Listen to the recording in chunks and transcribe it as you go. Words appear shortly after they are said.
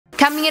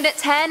Coming in at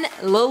 10,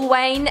 Lil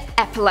Wayne,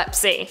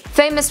 epilepsy.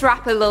 Famous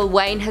rapper Lil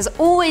Wayne has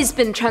always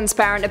been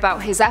transparent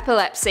about his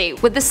epilepsy,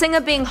 with the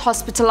singer being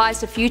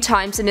hospitalized a few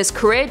times in his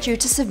career due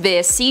to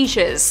severe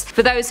seizures.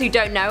 For those who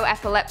don't know,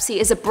 epilepsy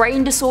is a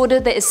brain disorder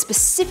that is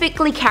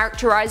specifically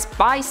characterized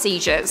by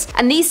seizures,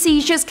 and these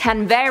seizures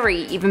can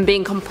vary, even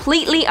being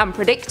completely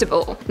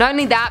unpredictable. Not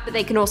only that, but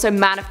they can also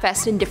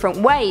manifest in different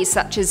ways,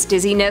 such as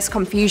dizziness,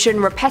 confusion,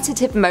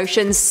 repetitive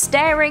motions,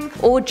 staring,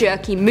 or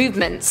jerky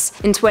movements.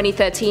 In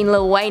 2013,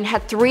 Lil Wayne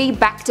had 3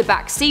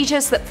 back-to-back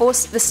seizures that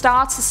forced the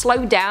star to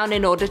slow down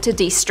in order to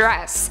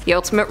de-stress, the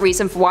ultimate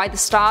reason for why the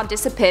star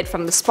disappeared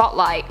from the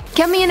spotlight.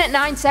 Coming in at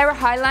 9, Sarah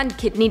Hyland,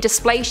 kidney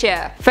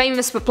dysplasia.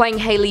 Famous for playing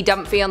Haley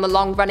Dunphy on the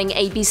long-running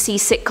ABC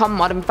sitcom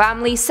Modern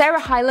Family, Sarah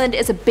Hyland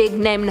is a big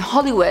name in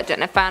Hollywood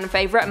and a fan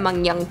favorite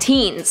among young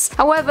teens.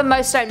 However,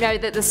 most don't know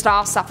that the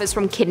star suffers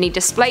from kidney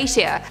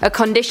dysplasia, a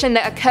condition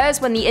that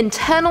occurs when the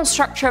internal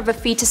structure of a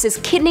fetus's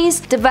kidneys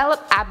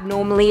develop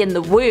abnormally in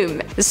the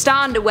womb. The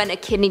star underwent a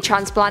kidney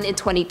transplant in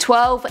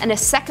 2012 and a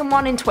second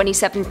one in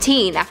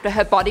 2017 after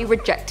her body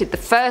rejected the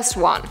first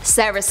one.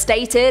 Sarah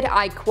stated,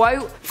 I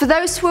quote, "For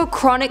those who are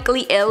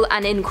chronically ill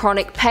and in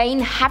chronic pain,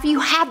 have you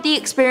had the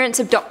experience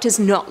of doctors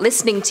not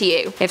listening to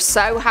you? If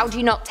so, how do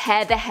you not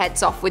tear their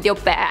heads off with your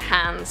bare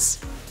hands?"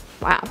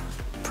 Wow.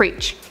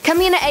 Preach.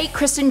 Coming in at 8,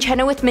 Kristen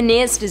Chenoweth,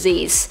 Meniere's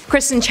disease.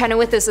 Kristen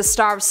Chenoweth is a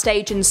star of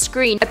stage and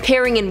screen,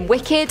 appearing in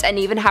Wicked and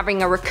even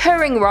having a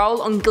recurring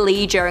role on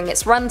Glee during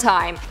its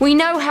runtime. We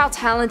know how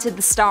talented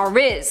the star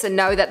is and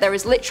know that there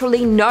is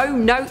literally no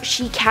note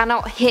she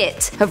cannot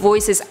hit. Her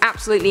voice is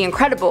absolutely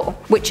incredible,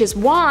 which is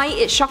why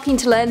it's shocking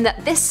to learn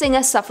that this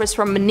singer suffers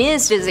from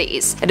Meniere's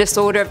disease, a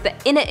disorder of the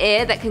inner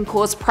ear that can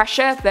cause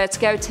pressure,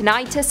 vertigo,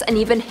 tinnitus, and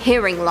even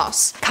hearing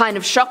loss. Kind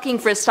of shocking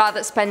for a star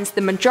that spends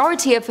the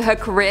majority of her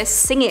career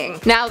singing.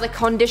 Now, the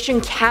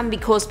condition can be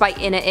caused by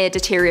inner ear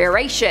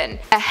deterioration,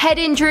 a head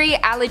injury,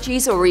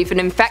 allergies, or even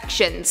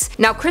infections.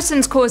 Now,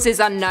 Kristen's cause is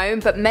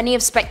unknown, but many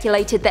have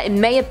speculated that it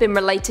may have been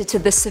related to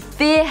the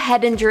severe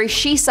head injury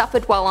she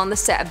suffered while on the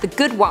set of The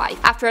Good Wife,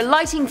 after a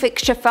lighting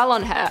fixture fell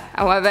on her.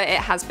 However, it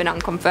has been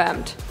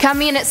unconfirmed.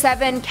 Coming in at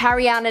 7,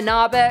 Carrie-Ann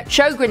Inaba,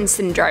 Sjogren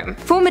syndrome.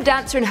 Former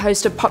dancer and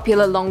host of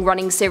popular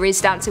long-running series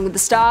Dancing with the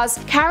Stars,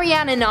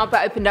 Carrie-Ann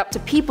Inaba opened up to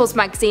People's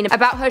Magazine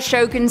about her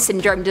Sjogren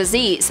syndrome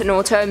disease, an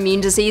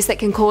autoimmune disease that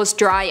can cause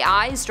dry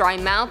eyes, dry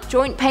mouth,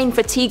 joint pain,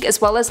 fatigue, as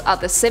well as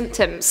other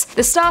symptoms.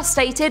 The star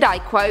stated, I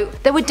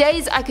quote, "There were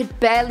days I could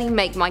barely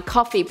make my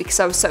coffee because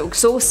I was so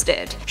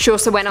exhausted." She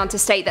also went on to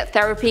state that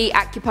therapy,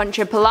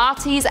 acupuncture,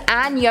 Pilates,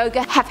 and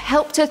yoga have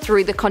helped her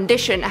through the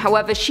condition.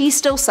 However, she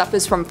still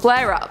suffers from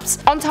flare-ups.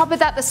 On top of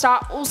that, the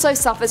star also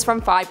suffers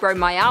from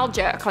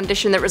fibromyalgia, a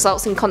condition that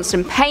results in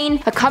constant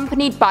pain,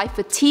 accompanied by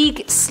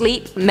fatigue,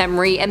 sleep,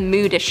 memory, and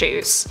mood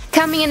issues.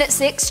 Coming in at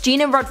 6,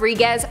 Gina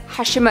Rodriguez,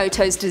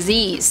 Hashimoto's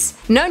disease.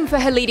 Known for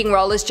her leading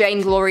role as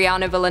Jane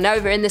Gloriana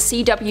Villanova in the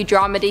CW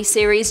dramedy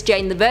series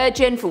Jane the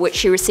Virgin, for which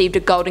she received a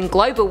Golden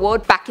Globe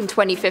Award back in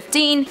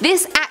 2015,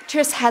 this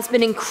actress has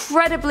been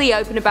incredibly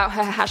open about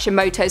her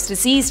Hashimoto's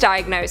disease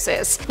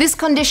diagnosis. This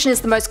condition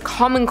is the most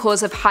common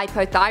cause of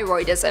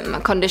hypothyroidism, a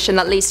condition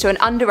that leads to an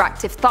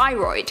underactive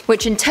thyroid,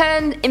 which in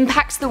turn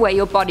impacts the way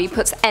your body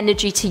puts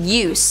energy to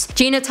use.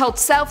 Gina told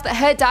Self that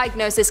her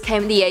diagnosis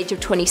came at the age of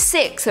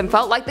 26 and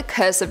felt like the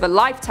curse of a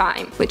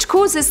lifetime, which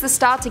causes the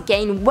star to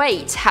gain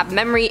weight, have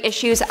memory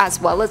issues, as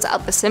well as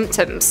other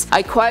symptoms.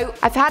 I quote,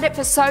 "I've had it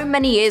for so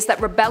many years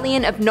that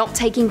rebellion of not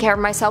taking care of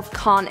myself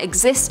can't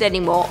exist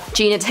anymore."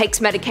 Gina takes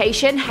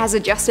medication, has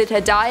adjusted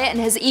her diet, and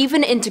has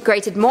even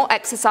integrated more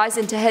exercise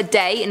into her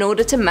day in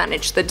order to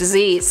manage the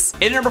disease.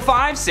 In number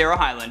 5, Sarah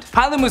Hyland.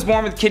 Hyland was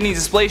born with kidney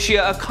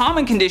dysplasia, a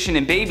common condition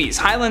in babies.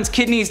 Hyland's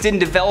kidneys didn't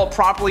develop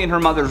properly in her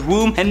mother's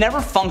womb and never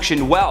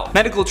functioned well.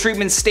 Medical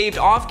treatments staved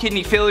off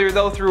kidney failure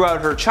though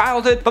throughout her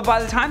childhood, but by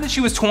the time that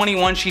she was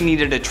 21 she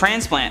needed a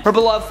transplant. Her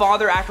beloved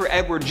father, actor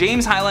Edward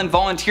James Hyland,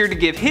 volunteered to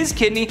give his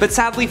kidney, but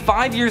sadly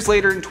 5 years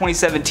later in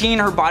 2017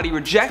 her body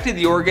rejected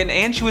the organ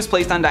and she was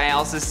placed on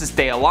dialysis to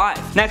stay alive.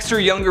 Next, her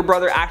younger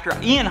brother, actor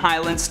Ian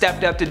Hyland,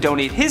 stepped up to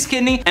donate his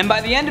kidney, and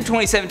by the end of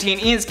 2017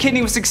 Ian's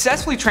kidney was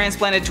successfully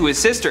transplanted to his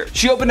sister.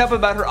 She opened up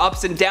about her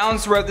ups and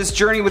downs throughout this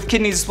journey with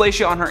kidney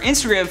dysplasia on her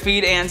Instagram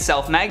feed and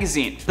Self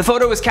magazine. The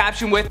photo was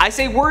captioned with, "I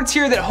say words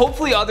here that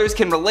hopefully others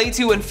can relate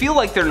to and feel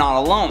like they're not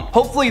alone.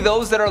 Hopefully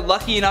those that are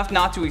lucky enough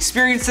not to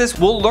experience this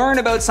will learn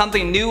about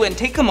something new and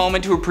take a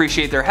moment to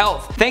appreciate their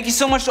health. Thank you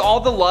so much to all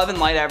the love and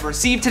light I've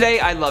received today.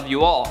 I love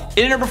you all."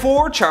 In number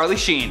 4, Charlie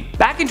Sheen.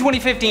 Back in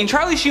 2015,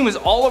 Charlie Sheen was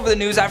all over the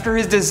news after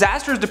his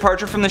disastrous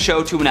departure from the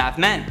show 2.5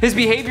 Men. His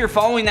behavior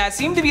following that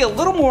seemed to be a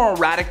little more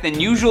erratic than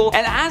usual,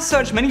 and as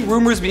such many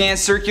rumors began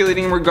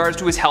circulating in regards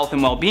to his health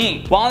and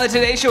well-being. While on the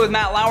Today Show with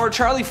Matt Lauer,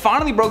 Charlie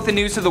finally broke the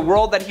news to the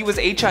world that he was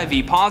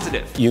HIV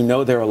positive. You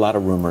know there are a lot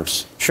of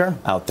rumors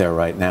out there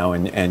right now,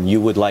 and you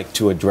would like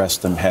to address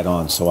them head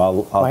on, so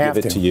I'll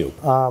give it to you.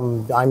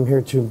 I'm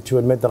here to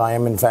admit that I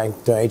am in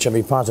fact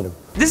HIV positive.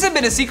 This had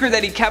been a secret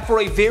that he kept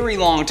for a very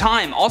long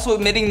time, also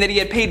admitting that he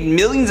had paid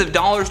millions of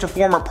dollars to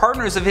former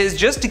partners of his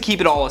just to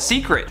keep it all a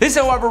secret. This,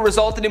 however,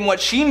 resulted in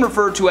what Sheen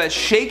referred to as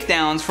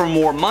shakedowns for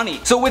more money.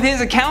 So with his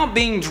account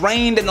being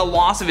drained and the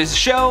loss of his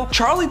show,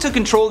 Charlie took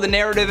control of the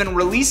narrative and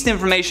released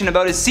information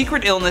about his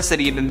secret illness that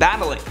he had been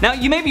battling. Now,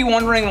 you may be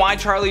wondering why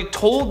Charlie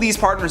told these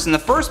partners in the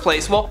first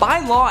place. Well, by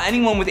law,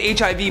 anyone with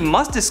HIV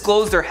must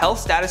disclose their health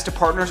status to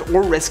partners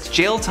or risk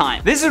jail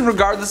time. This is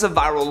regardless of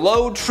viral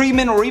load,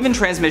 treatment, or even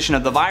transmission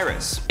of the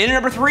virus. In at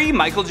number 3,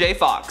 Michael J.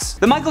 Fox.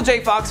 The Michael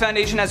J. Fox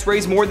Foundation has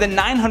raised more than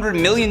 $900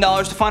 million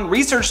to fund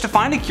research to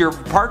find a cure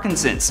for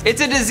Parkinson's.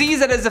 It's a disease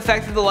that has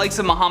affected the likes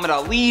of Muhammad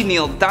Ali,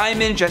 Neil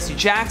Diamond, Jesse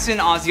Jackson,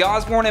 Ozzy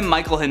Osbourne, and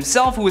Michael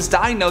himself, who was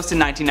diagnosed in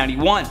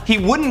 1991. He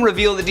wouldn't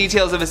reveal the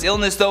details of his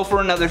illness though for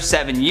another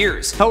 7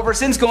 years. However,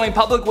 since going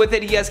public with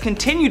it, he has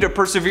continued to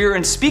persevere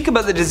and speak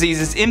about the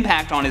disease's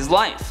impact on his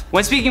life.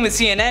 When speaking with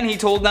CNN, he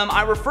told them,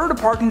 "I refer to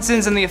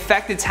Parkinson's and the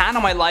effect it's had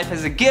on my life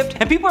as a gift,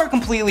 and people are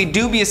completely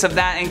dubious of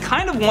that and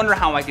kind of wonder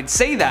how I could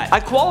say that. I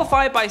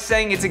qualify it by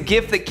saying it's a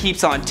gift that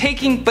keeps on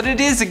taking, but it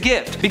is a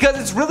gift, because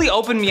it's really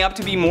opened me up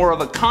to be more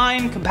of a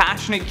kind,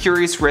 compassionate,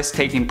 curious,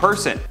 risk-taking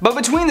person." But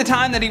between the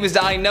time that he was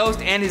diagnosed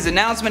and his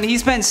announcement, he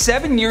spent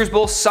 7 years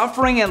both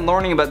suffering and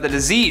learning about the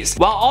disease,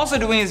 while also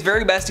doing his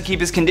very best to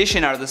keep his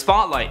condition out of the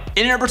spotlight.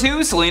 In number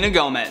 2, Selena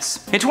Gomez.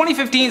 In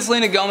 2015,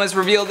 Selena Gomez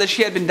revealed that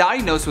she had been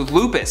diagnosed with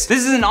lupus.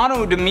 This is an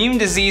autoimmune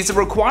disease that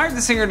required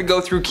the singer to go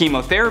through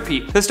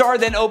chemotherapy. The star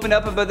then opened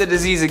up about the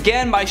disease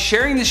again by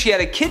sharing that she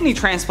had a kidney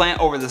transplant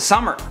over the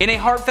summer. In a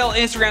heartfelt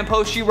Instagram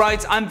post, she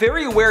writes, "I'm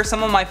very aware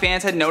some of my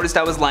fans had noticed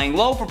I was laying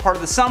low for part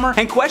of the summer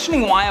and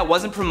questioning why I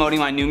wasn't promoting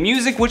my new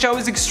music, which I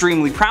was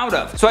extremely proud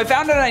of. So I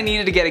found out I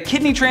needed to get a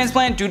kidney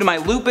transplant due to my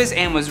lupus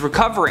and was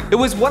recovering. It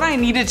was what I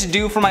needed to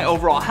do for my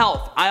overall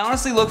health. I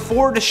honestly look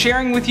forward to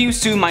sharing with you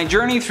soon my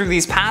journey through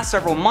these past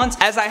several months,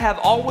 as I have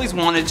always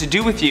wanted to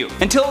do with you.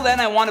 Until then,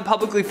 I want to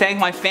publicly thank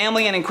my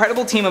family and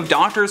incredible team of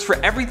doctors for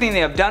everything they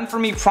have done for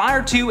me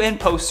prior to and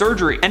post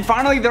surgery. And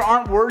finally, there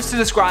aren't words to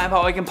describe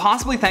how I can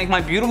possibly thank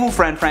my beautiful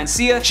friend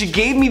Francia. She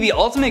gave me the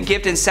ultimate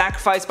gift and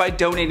sacrifice by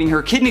donating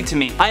her kidney to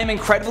me. I am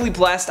incredibly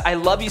blessed. I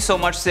love you so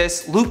much,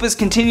 sis. Lupus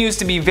continues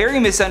to be very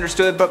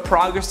misunderstood, but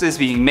progress is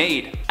being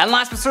made." And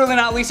last but certainly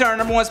not least, our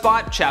number 1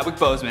 spot, Chadwick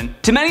Boseman.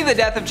 To many, the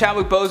death of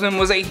Chadwick Boseman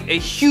was a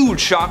huge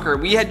shocker.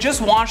 We had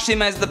just watched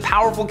him as the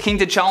powerful King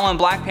T'Challa in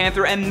Black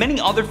Panther and many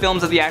other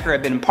films that the actor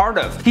had been a part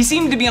of. He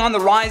seemed to be on the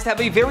rise to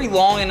have a very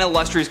long and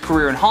illustrious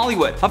career in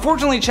Hollywood.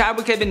 Unfortunately,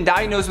 Chadwick had been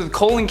diagnosed with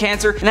colon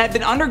cancer and had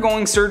been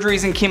undergoing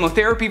surgeries and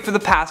chemotherapy for the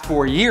past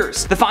 4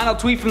 years. The final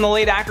tweet from the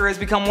late actor has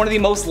become one of the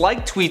most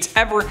liked tweets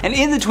ever, and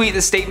in the tweet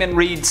the statement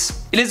reads,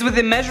 "It is with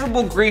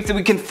immeasurable grief that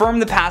we confirm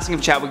the passing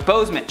of Chadwick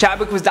Boseman.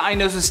 Chadwick was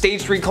diagnosed with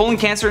stage 3 colon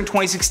cancer in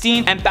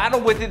 2016 and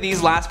battled with it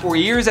these last 4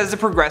 years as it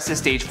progressed to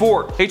stage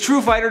 4. A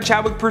true fighter,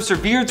 Chadwick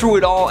persevered through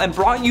it all and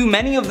brought you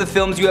many of the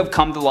films you have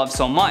come to love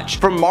so much.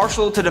 From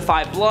Marshall to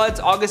Defy Bloods,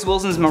 August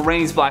Wilson's Ma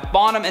Rainey's Black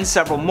Bottom, and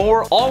several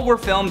more, all were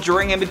filmed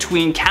during and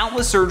between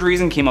countless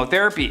surgeries and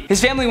chemotherapy."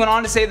 His family went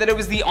on to say that it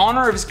was the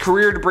honor of his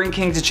career to bring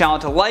King T'Challa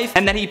to life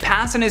and that he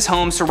passed in his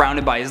home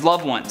surrounded by his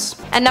loved ones.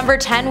 At number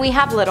 10, we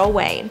have Lil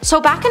Wayne. So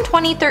back in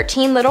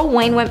 2013, Lil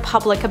Wayne went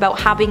public about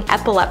having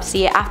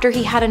epilepsy after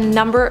he had a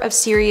number of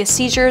serious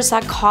seizures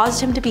that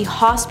caused him to be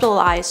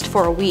hospitalized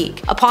for a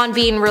week. Upon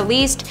being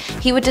released,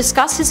 he would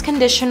discuss his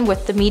condition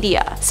with the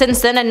media.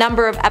 Since then, a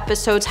number of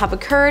episodes have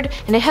occurred,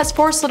 and it has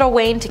forced Lil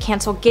Wayne to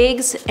cancel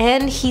gigs,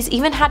 and he's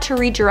even had to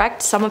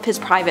redirect some of his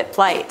private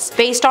flights.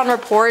 Based on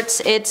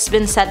reports, it's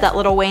been said that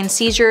Lil Wayne's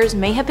seizures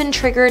may have been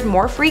triggered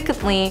more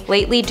frequently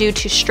lately due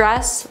to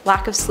stress,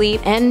 lack of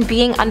sleep, and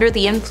being under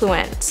the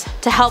influence.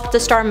 To help the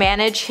star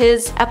manage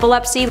his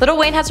epilepsy, Lil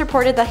Wayne has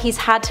reported that he's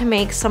had to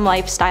make some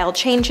lifestyle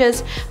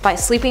changes by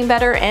sleeping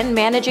better and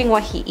managing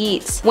what he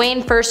eats.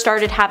 Wayne first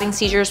started having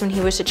seizures when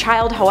he was a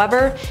child,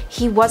 however,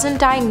 he wasn't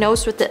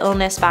diagnosed with the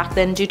illness back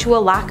then due to a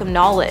lack of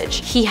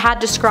knowledge. He had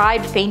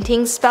described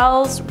fainting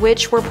spells,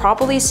 which were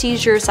probably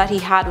seizures that he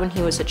had when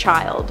he was a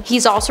child.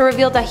 He's also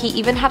revealed that he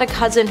even had a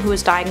cousin who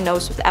was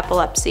diagnosed with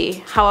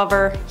epilepsy.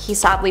 However, he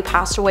sadly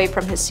passed away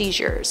from his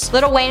seizures.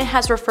 Lil Wayne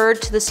has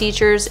referred to the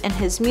seizures in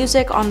his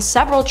music on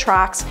several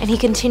tracks, and he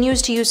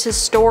continues to use his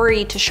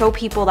story to show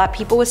people that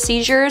people with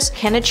seizures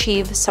can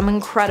achieve some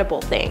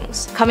incredible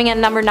things. Coming at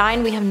number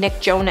 9, we have Nick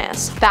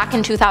Jonas. Back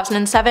in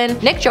 2007,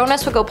 Nick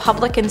Jonas would go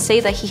public and say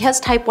that he has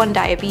type 1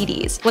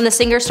 diabetes. When the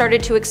singer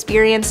started to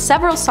experience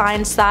several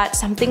signs that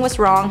something was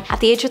wrong, at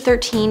the age of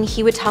 13,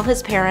 he would tell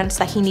his parents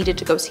that he needed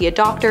to go see a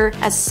doctor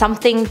as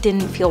something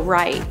didn't feel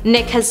right.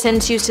 Nick has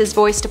since used his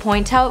voice to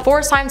point out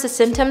 4 signs and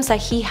symptoms that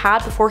he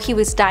had before he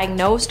was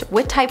diagnosed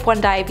with type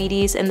 1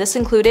 diabetes, and this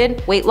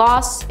included weight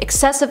loss,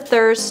 excessive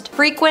thirst, thirst,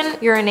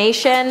 frequent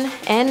urination,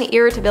 and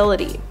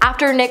irritability.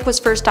 After Nick was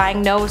first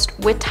diagnosed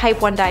with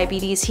type 1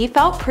 diabetes, he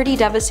felt pretty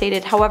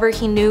devastated. However,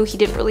 he knew he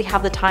didn't really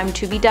have the time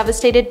to be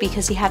devastated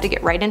because he had to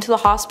get right into the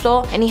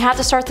hospital and he had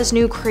to start this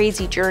new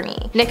crazy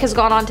journey. Nick has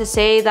gone on to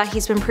say that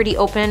he's been pretty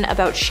open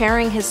about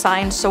sharing his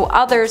signs so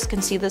others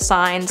can see the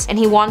signs, and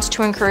he wants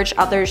to encourage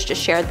others to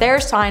share their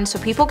signs so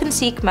people can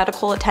seek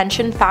medical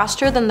attention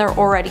faster than they're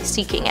already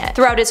seeking it.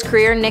 Throughout his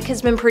career, Nick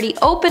has been pretty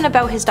open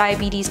about his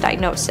diabetes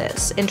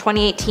diagnosis. In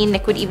 2018,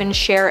 Nick would even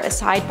share a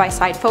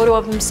side-by-side photo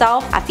of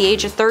himself at the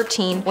age of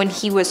 13 when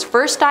he was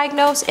first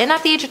diagnosed and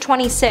at the age of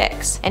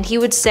 26. And he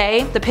would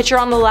say, "The picture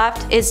on the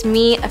left is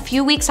me a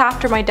few weeks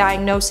after my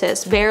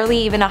diagnosis, barely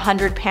even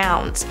 100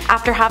 pounds,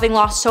 after having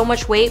lost so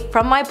much weight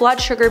from my blood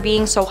sugar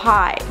being so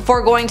high,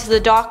 before going to the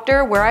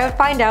doctor where I would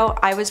find out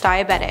I was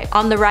diabetic.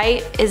 On the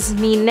right is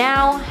me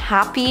now,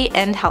 happy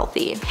and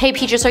healthy." Hey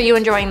Peaches, are you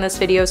enjoying this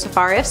video so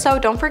far? If so,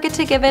 don't forget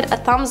to give it a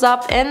thumbs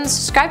up and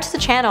subscribe to the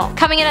channel.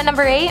 Coming in at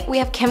number 8, we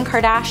have Kim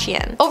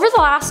Kardashian. Over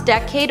the last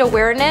decade,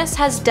 awareness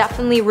has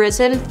definitely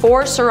risen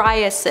for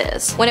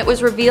psoriasis when it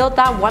was revealed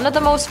that one of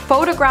the most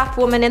photographed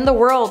women in the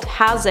world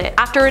has it.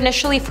 After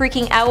initially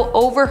freaking out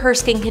over her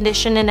skin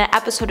condition in an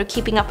episode of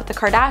Keeping Up with the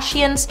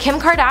Kardashians, Kim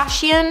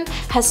Kardashian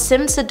has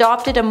since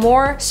adopted a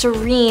more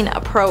serene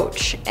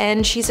approach,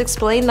 and she's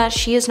explained that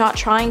she is not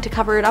trying to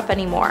cover it up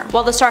anymore.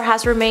 While the star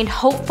has remained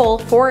hopeful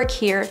for a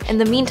cure, in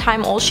the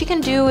meantime all she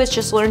can do is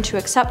just learn to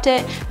accept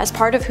it as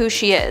part of who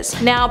she is.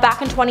 Now,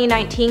 back in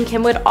 2019,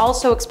 Kim would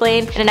also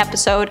explain in an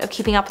episode of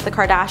Keeping Up with the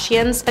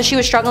Kardashians that she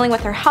was struggling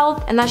with her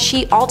health and that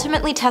she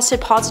ultimately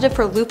tested positive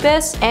for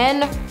lupus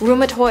and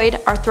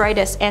rheumatoid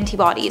arthritis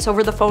antibodies.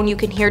 Over the phone you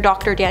can hear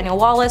Dr. Daniel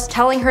Wallace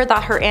telling her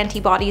that her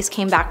antibodies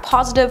came back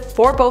positive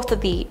for both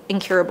of the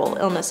incurable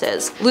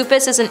illnesses.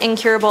 Lupus is an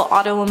incurable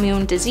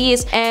autoimmune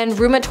disease and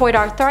rheumatoid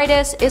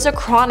arthritis is a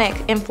chronic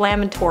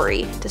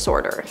inflammatory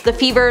disorder. The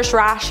fevers,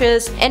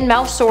 rashes, and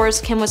mouth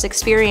sores Kim was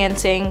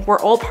experiencing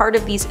were all part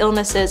of these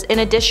illnesses, in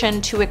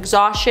addition to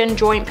exhaustion,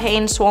 joint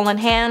pain, swollen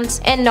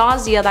hands, and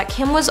nausea that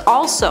Kim was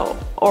also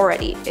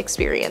already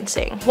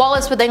experiencing.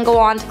 Wallace would then go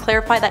on to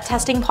clarify that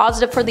testing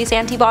positive for these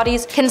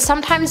antibodies can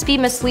sometimes be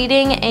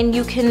misleading and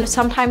you can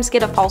sometimes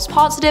get a false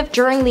positive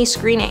during these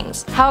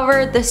screenings.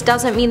 However, this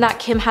doesn't mean that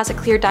Kim has a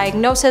clear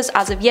diagnosis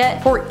as of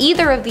yet for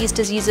either of these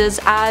diseases,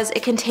 as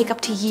it can take up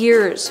to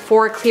years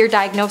for a clear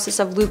diagnosis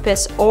of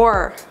lupus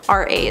or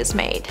RA is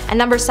made. And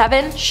number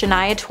 7,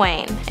 Shania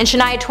Twain. In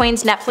Shania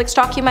Twain's Netflix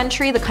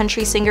documentary, the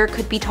country singer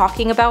could be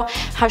talking about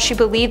how she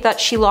believed that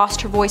she lost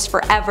her voice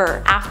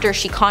forever after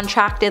she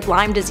contracted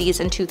Lyme disease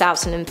in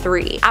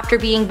 2003. After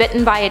being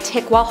bitten by a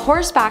tick while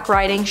horseback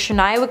riding,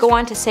 Shania would go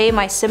on to say,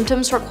 "My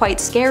symptoms were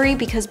quite scary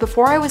because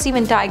before I was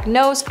even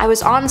diagnosed, I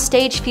was on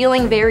stage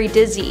feeling very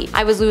dizzy.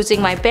 I was losing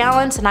my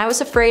balance and I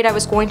was afraid I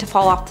was going to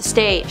fall off the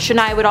stage."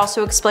 Shania would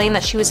also explain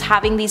that she was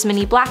having these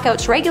mini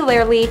blackouts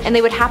regularly and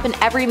they would happen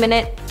every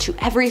minute to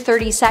every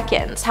 30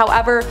 seconds.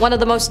 However, one of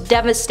the most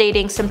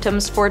devastating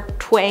symptoms for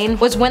Twain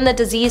was when the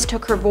disease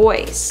took her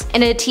voice.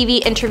 In a TV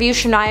interview,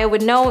 Shania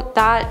would note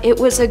that it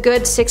was a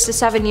good 6 to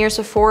 7 years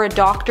before a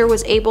doctor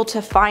was able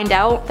to find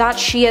out that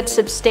she had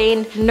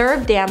sustained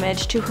nerve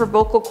damage to her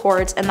vocal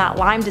cords and that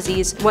Lyme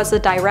disease was the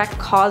direct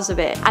cause of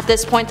it. At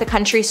this point, the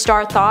country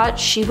star thought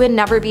she would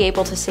never be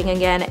able to sing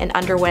again and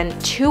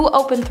underwent 2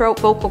 open throat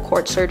vocal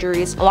cord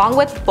surgeries along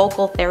with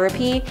vocal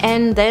therapy,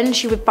 and then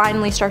she would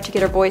finally start to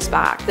get her voice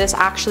back. This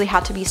actually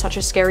had to be such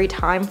a scary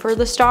time for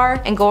the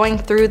star and going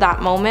through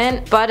that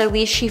moment, but at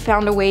least she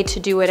found a way to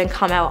do it and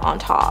come out on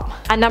top.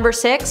 At number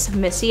 6,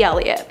 Missy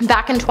Elliott.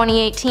 Back in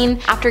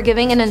 2018, after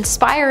giving an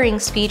inspiring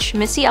speech,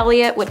 Missy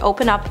Elliott would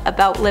open up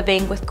about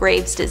living with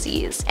Graves'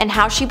 disease and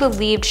how she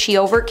believed she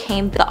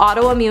overcame the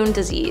autoimmune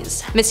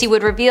disease. Missy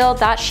would reveal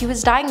that she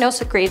was diagnosed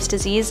with Graves'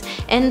 disease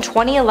in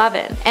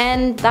 2011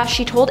 and that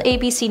she told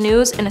ABC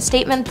News in a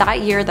statement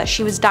that year that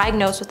she was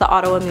diagnosed with the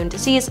autoimmune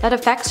disease that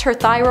affects her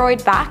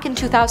thyroid back in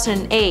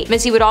 2008.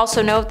 Missy would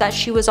also note that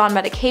she was on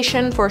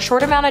medication for a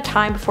short amount of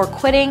time before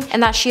quitting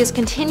and that she has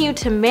continued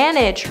to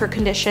manage her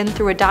condition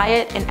through a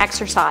diet and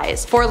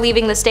exercise. Before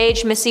leaving the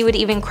stage, Missy would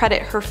even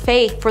credit her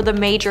faith for the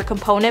major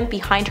component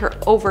behind her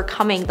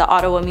overcoming the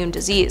autoimmune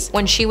disease.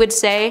 When she would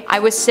say, "I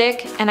was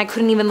sick and I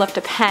couldn't even lift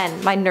a pen.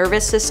 My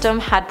nervous system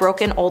had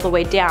broken all the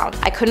way down.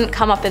 I couldn't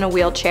come up in a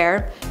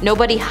wheelchair.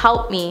 Nobody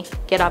helped me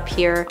get up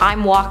here.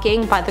 I'm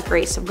walking by the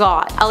grace of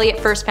God." Elliott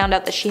first found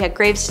out that she had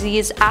Graves'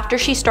 disease after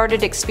she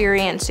started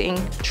experiencing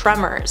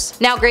tremors.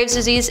 Now, Graves'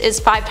 disease is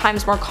 5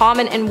 times more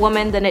common in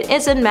women than it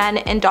is in men,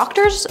 and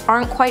doctors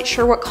aren't quite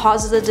sure what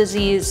causes the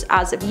disease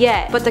as of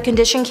yet, but the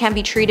condition can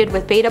be treated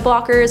with beta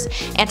blockers,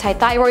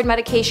 anti-thyroid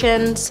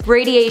medications,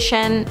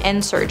 radiation,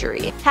 and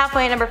surgery.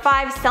 Halfway at number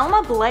 5,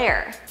 Selma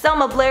Blair.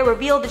 Selma Blair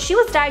revealed that she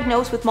was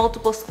diagnosed with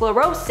multiple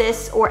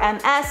sclerosis, or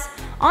MS,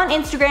 on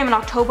Instagram in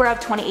October of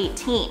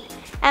 2018.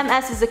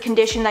 MS is a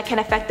condition that can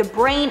affect the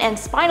brain and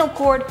spinal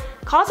cord,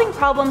 causing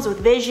problems with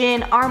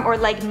vision, arm or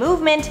leg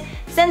movement,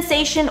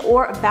 sensation,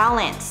 or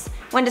balance.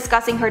 When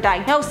discussing her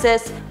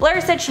diagnosis,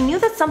 Blair said she knew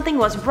that something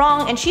was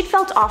wrong and she'd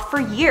felt off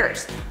for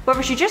years.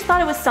 However, she just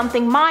thought it was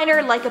something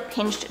minor like a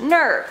pinched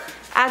nerve.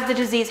 As the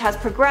disease has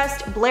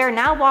progressed, Blair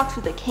now walks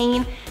with a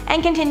cane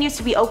and continues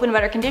to be open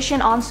about her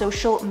condition on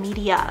social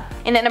media.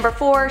 And at number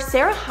 4,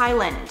 Sarah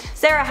Hyland.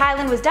 Sarah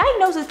Hyland was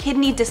diagnosed with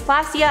kidney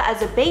dysplasia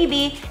as a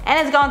baby and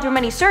has gone through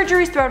many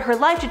surgeries throughout her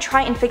life to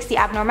try and fix the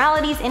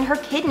abnormalities in her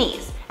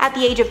kidneys. At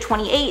the age of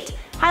 28,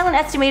 Hyland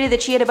estimated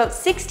that she had about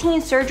 16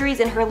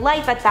 surgeries in her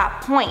life at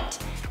that point,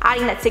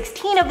 adding that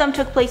 16 of them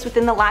took place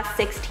within the last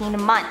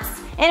 16 months.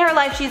 In her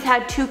life, she's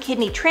had 2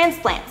 kidney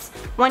transplants.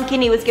 One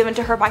kidney was given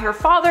to her by her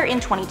father in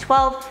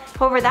 2012,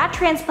 however that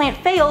transplant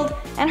failed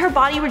and her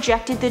body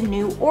rejected the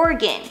new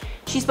organ.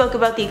 She spoke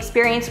about the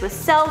experience with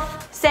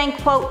self, saying,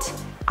 quote,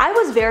 "I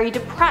was very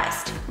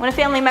depressed. When a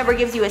family member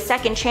gives you a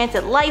second chance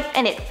at life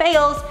and it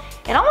fails,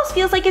 it almost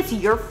feels like it's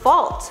your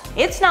fault.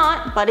 It's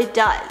not, but it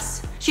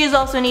does." She has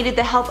also needed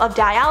the help of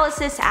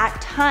dialysis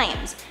at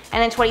times.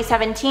 And in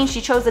 2017,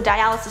 she chose a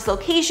dialysis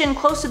location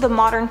close to the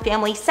Modern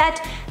Family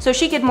set so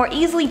she could more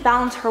easily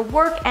balance her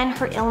work and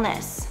her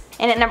illness.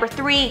 And at number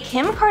 3,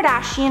 Kim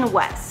Kardashian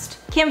West.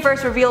 Kim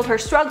first revealed her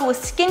struggle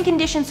with skin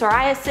condition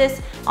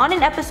psoriasis on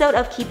an episode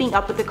of Keeping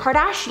Up with the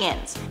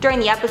Kardashians. During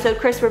the episode,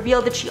 Kris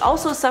revealed that she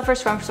also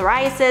suffers from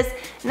psoriasis,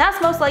 and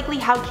that's most likely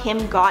how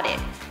Kim got it.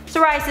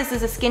 Psoriasis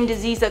is a skin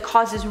disease that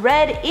causes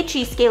red,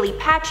 itchy, scaly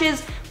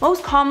patches,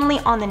 most commonly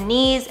on the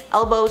knees,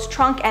 elbows,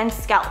 trunk, and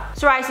scalp.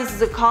 Psoriasis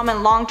is a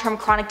common long-term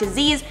chronic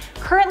disease,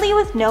 currently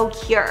with no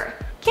cure.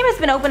 Kim has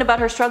been open about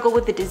her struggle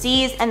with the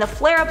disease and the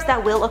flare-ups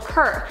that will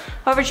occur.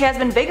 However, she has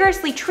been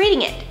vigorously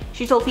treating it.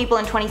 She told People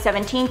in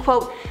 2017,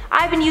 quote,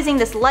 "I've been using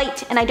this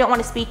light and I don't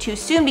want to speak too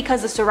soon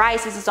because the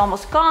psoriasis is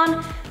almost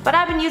gone, but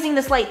I've been using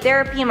this light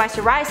therapy and my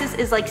psoriasis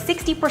is like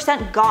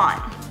 60% gone.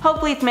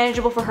 Hopefully it's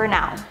manageable for her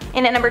now."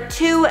 And at number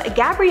 2,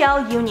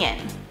 Gabrielle Union.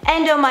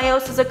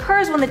 Endometriosis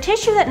occurs when the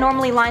tissue that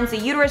normally lines the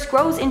uterus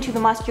grows into the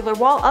muscular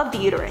wall of the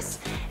uterus,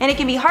 and it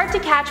can be hard to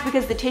catch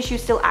because the tissue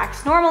still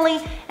acts normally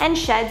and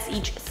sheds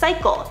each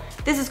cycle.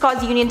 This has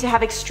caused Union to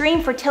have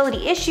extreme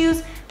fertility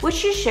issues, which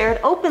she shared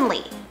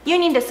openly.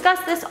 Union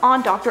discussed this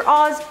on Dr.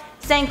 Oz,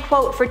 saying,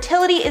 quote,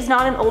 "Fertility is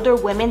not an older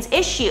women's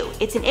issue,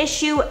 it's an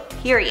issue,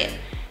 period."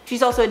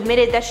 She's also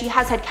admitted that she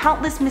has had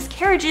countless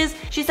miscarriages.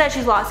 She said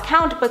she's lost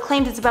count, but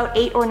claims it's about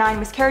 8 or 9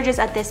 miscarriages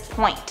at this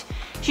point.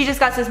 She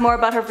discusses more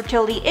about her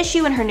fertility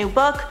issue in her new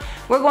book,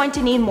 We're Going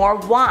to Need More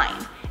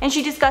Wine, and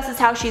she discusses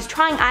how she's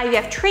trying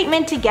IVF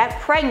treatment to get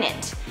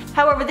pregnant.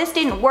 However, this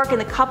didn't work and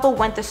the couple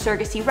went the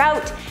surrogacy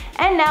route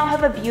and now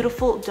have a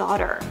beautiful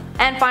daughter.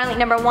 And finally,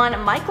 number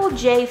 1, Michael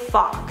J.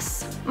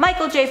 Fox.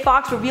 Michael J.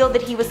 Fox revealed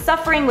that he was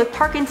suffering with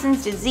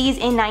Parkinson's disease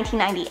in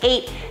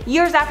 1998,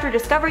 years after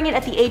discovering it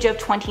at the age of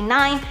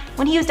 29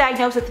 when he was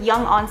diagnosed with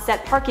young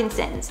onset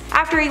Parkinson's.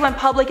 After he went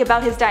public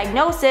about his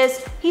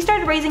diagnosis, he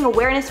started raising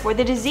awareness for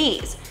the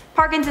disease.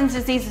 Parkinson's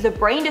disease is a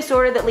brain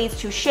disorder that leads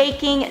to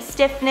shaking,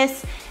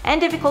 stiffness, and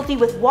difficulty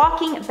with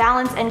walking,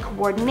 balance, and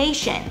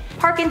coordination.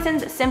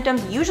 Parkinson's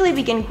symptoms usually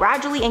begin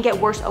gradually and get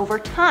worse over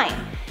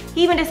time.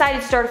 He even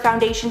decided to start a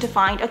foundation to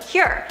find a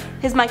cure.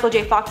 His Michael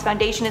J. Fox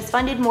Foundation has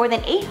funded more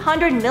than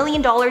 $800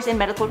 million in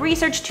medical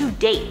research to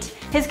date.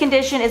 His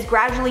condition is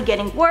gradually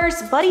getting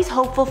worse, but he's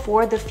hopeful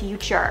for the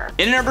future.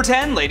 In at number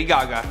 10, Lady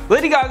Gaga.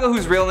 Lady Gaga,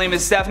 whose real name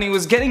is Stephanie,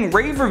 was getting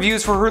rave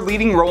reviews for her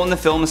leading role in the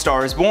film A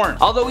Star Is Born.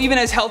 Although even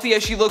as healthy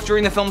as she looked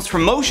during the film's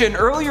promotion,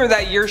 earlier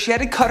that year she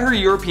had to cut her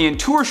European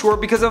tour short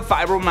because of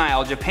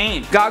fibromyalgia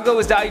pain. Gaga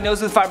was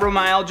diagnosed with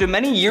fibromyalgia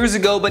many years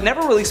ago but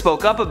never really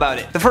spoke up about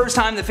it. The first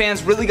time the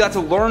fans really got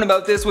to learn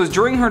about this was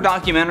during her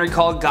documentary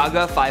called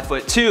Gaga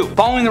 5'2".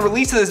 Following the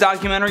release of this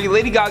documentary,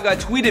 Lady Gaga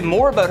tweeted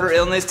more about her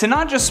illness to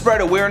not just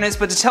spread awareness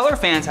but to tell her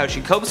fans how she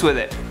copes with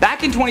it.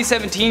 Back in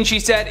 2017, she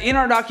said, "In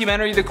our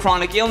documentary, the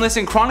chronic illness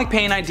and chronic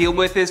pain I deal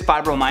with is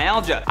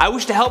fibromyalgia. I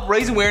wish to help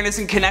raise awareness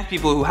and connect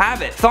people who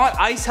have it. Thought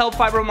ice helped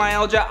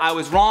fibromyalgia, I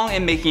was wrong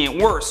in making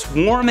it worse.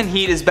 Warm and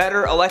heat is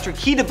better, electric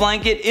heated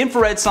blanket,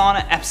 infrared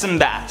sauna, Epsom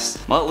baths."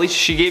 Well, at least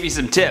she gave you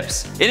some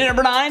tips. In at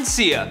number 9,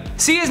 Sia.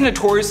 Sia is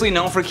notoriously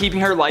known for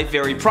keeping her life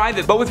very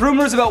private, but with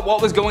rumors about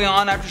what was going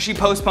on after she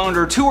postponed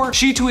her tour,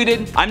 she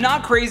tweeted, "I'm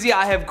not crazy,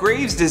 I have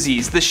Graves'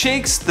 disease. The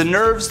shakes, the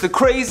nerves, the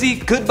crazy,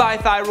 goodbye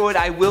thyroid,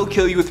 I will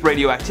kill you with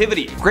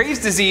radioactivity." Graves'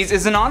 disease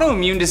is an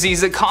autoimmune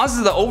disease that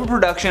causes the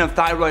overproduction of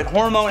thyroid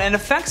hormone and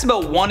affects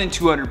about 1 in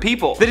 200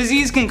 people. The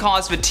disease can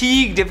cause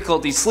fatigue,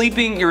 difficulty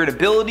sleeping,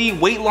 irritability,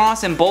 weight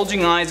loss, and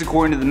bulging eyes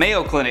according to the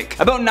Mayo Clinic.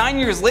 About 9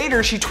 years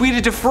later, she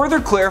tweeted to further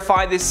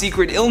clarify this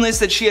secret illness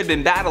that she had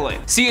been battling.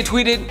 Sia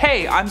tweeted,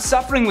 "Hey, I'm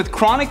suffering with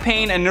chronic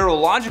pain and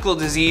neurological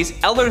disease,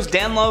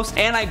 Ehlers-Danlos,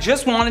 and I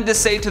just wanted to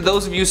say to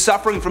those of you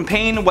suffering from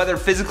pain, whether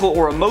physical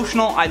or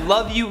emotional, I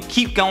love you,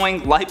 keep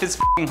going, life is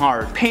f***ing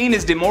hard. Pain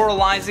is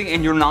demoralizing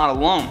and you're not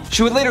alone."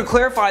 She would later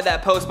clarify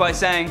that post by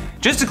saying,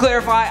 "Just to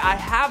clarify, I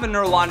have a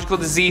neurological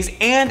disease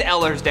and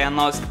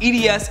Ehlers-Danlos.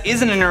 EDS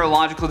isn't a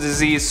neurological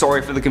disease,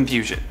 sorry for the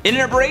confusion." In at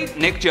number 8,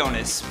 Nick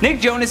Jonas. Nick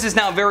Jonas is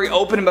now very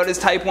open about his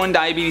type 1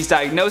 diabetes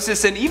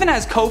diagnosis and even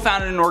has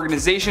co-founded an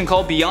organization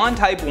called Beyond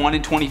Type 1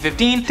 in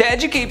 2015 to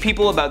educate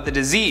people about the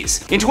disease.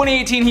 In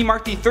 2018, he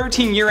marked the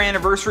 13-year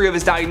anniversary of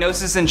his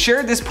diagnosis and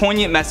shared this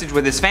poignant message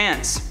with his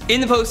fans.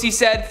 In the post he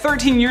said,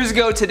 "13 years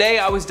ago today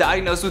I was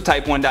diagnosed with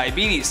type 1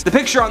 diabetes. The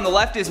picture on the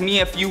left is me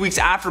a few weeks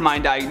after my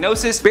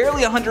diagnosis,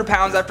 barely 100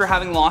 pounds after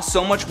having lost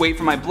so much weight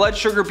from my blood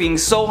sugar being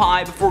so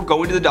high before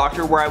going to the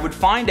doctor where I would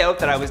find out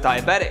that I was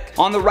diabetic.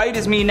 On the right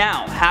is me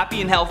now,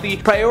 happy and healthy,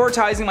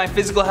 prioritizing my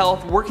physical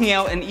health, working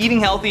out and eating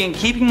healthy and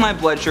keeping my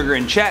blood sugar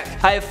in check.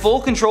 I have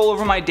full control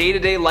over my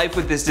day-to-day life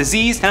with this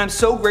disease, and I'm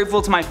so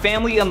grateful to my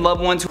family and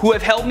loved ones who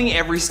have helped me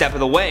every step of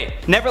the way.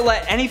 Never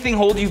let anything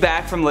hold you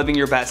back from living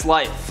your best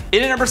life."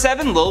 In at number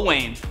 7, Lil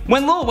Wayne.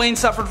 When Lil Wayne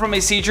suffered from a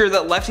seizure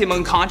that left him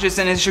unconscious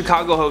in his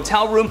Chicago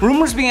hotel room,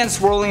 rumors began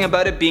swirling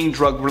about it being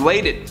drug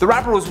related. The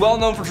rapper was well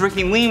known for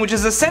drinking lean, which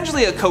is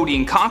essentially a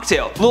codeine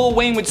cocktail. Lil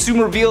Wayne would soon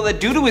reveal that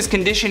due to his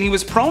condition he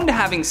was prone to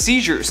having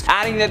seizures,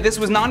 adding that this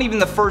was not even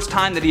the first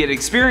time that he had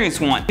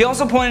experienced one. He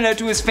also pointed out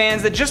to his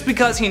fans that just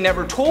because he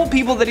never told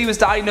people that he was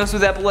diagnosed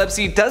with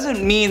epilepsy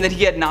doesn't mean that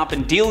he had not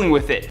been dealing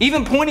with it,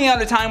 even pointing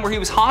out a time where he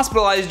was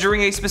hospitalized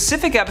during a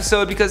specific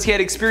episode because he had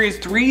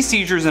experienced 3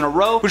 seizures in a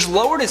row, which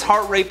lowered his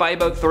heart rate by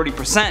about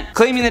 30%,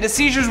 claiming that his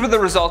seizures were the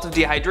result of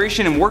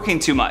dehydration and working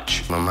too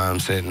much. My mom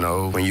said,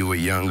 "No, when you were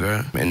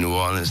younger in New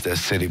Orleans, that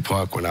city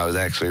park, when I was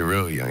actually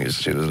real young,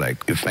 she was like,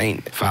 you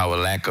faint." For our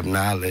lack of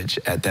knowledge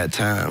at that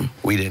time,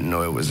 we didn't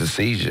know it was a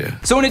seizure.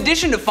 So in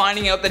addition to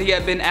finding out that he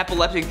had been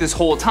epileptic this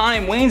whole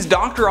time, Wayne's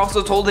doctor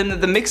also told him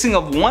that the mixing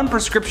of one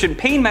prescription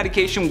pain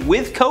medication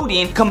with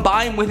codeine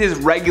combined with his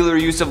regular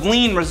use of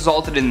lean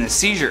resulted in this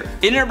seizure.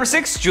 In at number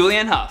 6,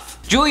 Julianne Hough.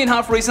 Julianne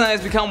Hough recently has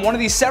become one of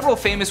these several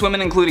famous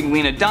women, including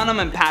Lena Dunham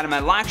and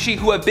Padma Lakshmi,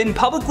 who have been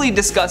publicly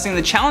discussing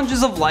the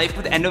challenges of life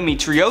with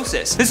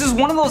endometriosis. This is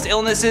one of those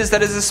illnesses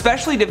that is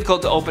especially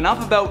difficult to open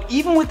up about,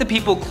 even with the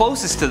people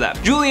closest to them.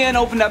 Julianne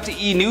opened up to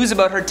E! News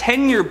about her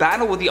 10-year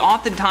battle with the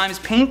oftentimes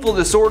painful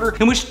disorder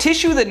in which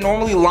tissue that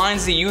normally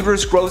lines the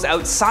uterus grows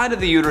outside of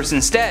the uterus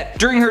instead.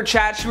 During her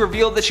chat, she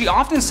revealed that she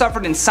often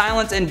suffered in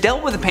silence and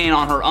dealt with the pain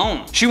on her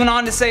own. She went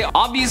on to say,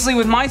 "Obviously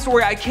with my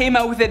story I came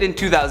out with it in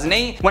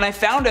 2008 when I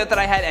found out that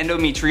I had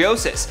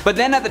endometriosis. But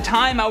then at the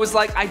time I was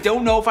like, I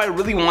don't know if I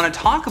really want to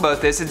talk about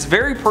this, it's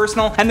very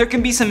personal and there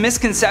can be some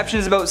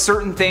misconceptions about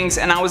certain things,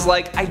 and I was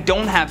like, I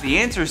don't have the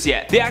answers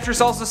yet." The actress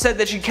also said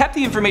that she kept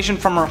the information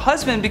from her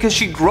husband because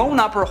she'd grown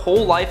up her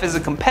whole life as a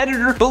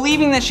competitor,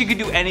 believing that she could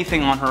do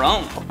anything on her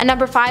own. And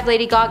number 5,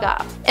 Lady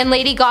Gaga. In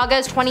Lady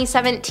Gaga's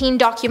 2017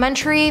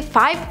 documentary,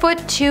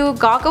 5'2",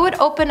 Gaga would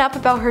open up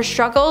about her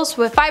struggles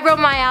with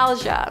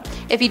fibromyalgia.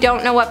 If you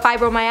don't know what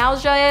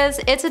fibromyalgia is,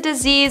 it's a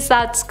disease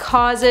that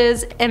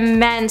causes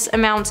immense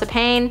amounts of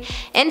pain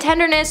and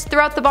tenderness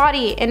throughout the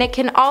body, and it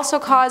can also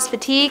cause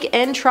fatigue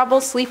and trouble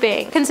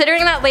sleeping.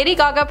 Considering that Lady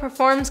Gaga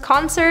performs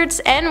concerts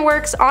and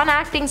works on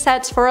acting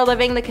sets for a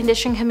living, the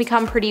condition can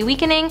become pretty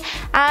weakening,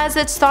 as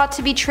it's thought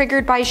to be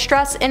triggered by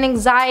stress and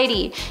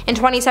anxiety. In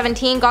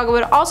 2017, Gaga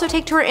would also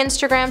take to her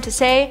Instagram to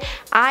say,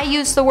 "I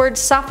use the word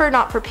suffer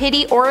not for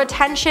pity or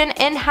attention,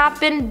 and have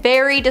been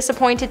very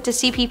disappointed to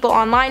see people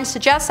online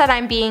suggest that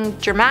I'm being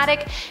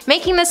dramatic,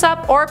 making this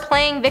up, or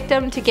playing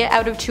victim to get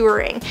out of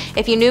touring.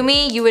 If you knew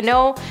me, you would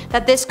know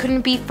that this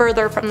couldn't be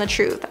further from the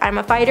truth. I'm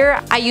a fighter.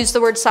 I use the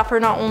word suffer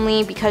not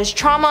only because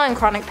trauma and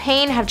chronic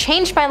pain have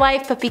changed my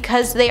life, but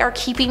because they are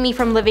keeping me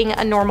from living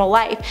a normal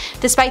life.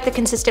 Despite the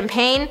consistent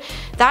pain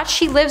that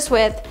she lives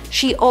with,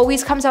 she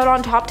always comes out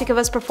on top to give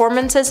us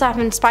performances that have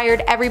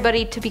inspired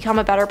everybody to become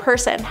a better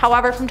person.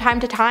 However, from time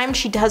to time,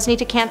 she does need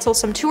to cancel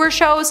some tour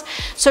shows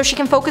so she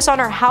can focus on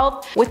her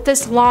health with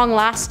this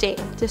long-lasting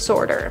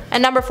disorder."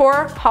 And number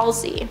 4,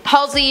 Halsey.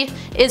 Halsey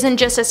isn't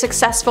just a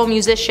successful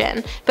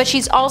musician, but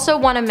she's also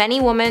one of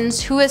many women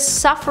who is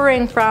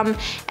suffering from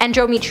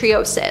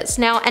endometriosis.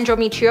 Now,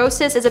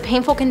 endometriosis is a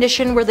painful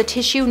condition where the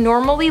tissue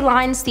normally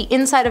lines the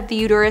inside of the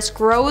uterus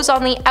grows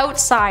on the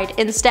outside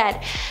instead.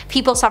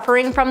 People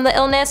suffering from the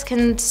illness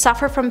can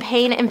suffer from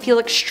pain and feel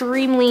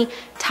extremely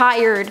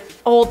tired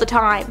all the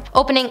time.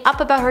 Opening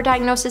up about her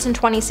diagnosis in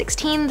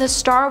 2016, the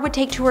star would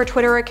take to her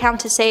Twitter account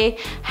to say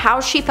how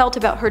she felt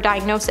about her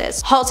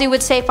diagnosis. Halsey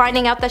would say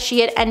finding out that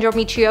she had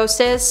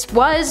endometriosis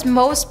was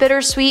most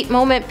bittersweet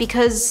moment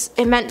because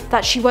it meant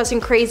that she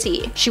wasn't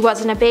crazy, she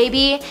wasn't a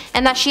baby,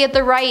 and that she had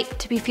the right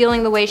to be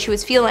feeling the way she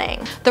was feeling.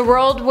 The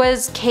world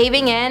was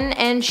caving in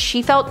and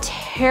she felt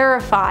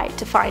terrified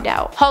to find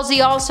out.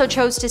 Halsey also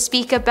chose to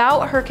speak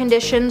about her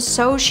condition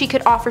so she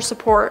could offer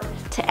support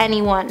to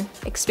anyone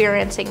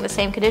experiencing the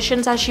same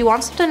conditions, as she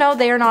wants them to know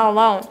they are not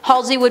alone.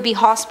 Halsey would be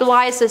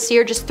hospitalized this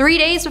year just 3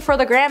 days before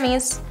the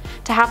Grammys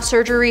to have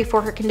surgery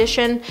for her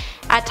condition.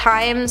 At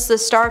times, the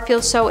star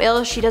feels so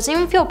ill she doesn't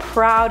even feel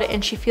proud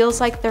and she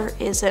feels like there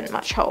isn't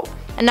much hope.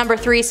 And number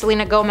 3,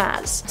 Selena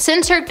Gomez.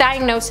 Since her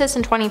diagnosis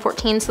in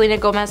 2014, Selena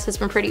Gomez has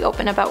been pretty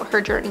open about her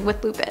journey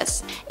with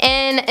lupus.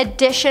 In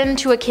addition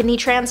to a kidney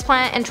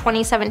transplant in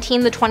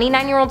 2017, the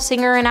 29-year-old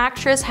singer and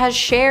actress has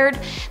shared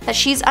that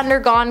she's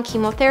undergone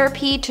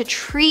chemotherapy to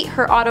treat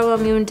her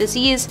autoimmune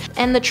disease,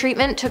 and the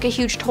treatment took a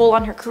huge toll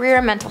on her career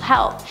and mental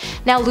health.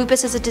 Now,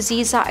 lupus is a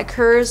disease that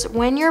occurs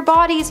when your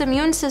body's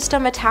immune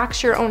system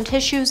attacks your own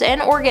tissues and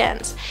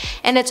organs,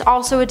 and it's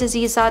also a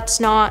disease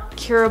that's not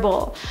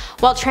curable.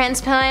 While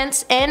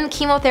transplants and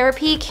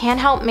chemotherapy can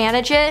help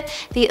manage it,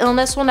 the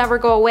illness will never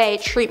go away.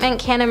 Treatment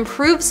can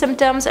improve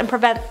symptoms and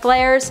prevent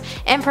flares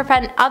and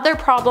prevent other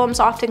problems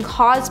often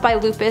caused by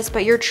lupus,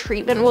 but your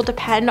treatment will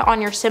depend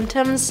on your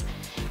symptoms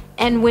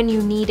and when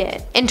you need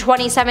it. In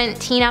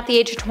 2017, at the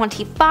age of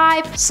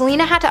 25,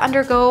 Selena had to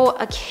undergo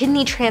a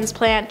kidney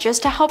transplant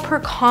just to help her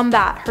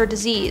combat her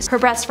disease. Her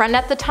best friend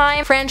at the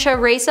time, Francia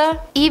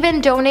Reza,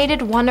 even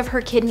donated one of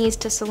her kidneys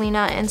to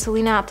Selena, and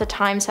Selena at the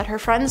time said her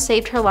friend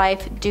saved her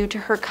life due to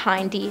her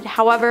kind deed.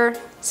 However,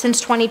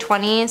 since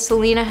 2020,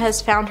 Selena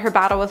has found her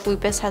battle with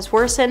lupus has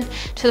worsened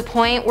to the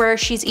point where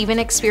she's even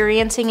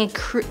experiencing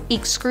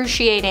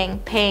excruciating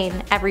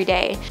pain every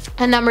day.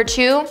 And number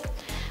 2,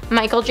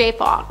 Michael J.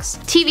 Fox.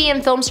 TV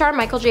and film star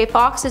Michael J.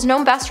 Fox is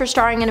known best for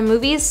starring in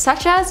movies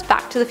such as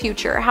Back to the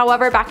Future.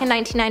 However, back in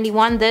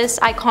 1991, this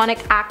iconic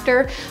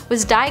actor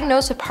was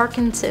diagnosed with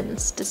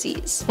Parkinson's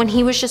disease when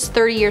he was just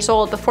 30 years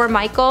old. Before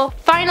Michael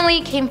finally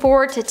came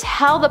forward to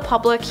tell the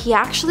public, he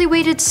actually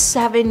waited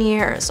 7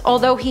 years.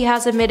 Although he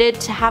has admitted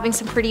to having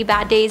some pretty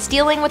bad days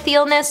dealing with the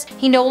illness,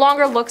 he no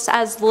longer looks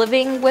as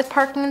living with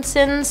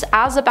Parkinson's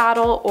as a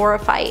battle or a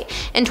fight.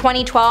 In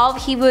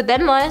 2012, he would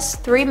then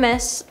list 3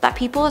 myths that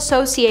people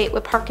associate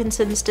with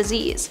Parkinson's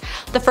disease.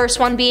 The first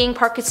one being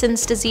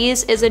Parkinson's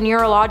disease is a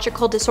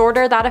neurological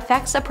disorder that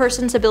affects a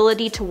person's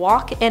ability to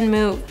walk and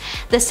move.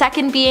 The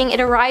second being it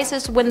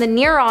arises when the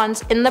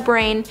neurons in the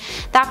brain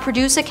that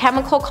produce a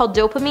chemical called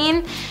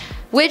dopamine,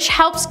 which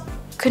helps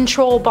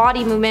control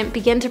body movement,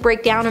 begin to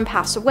break down and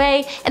pass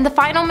away. And the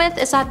final myth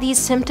is that these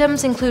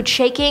symptoms include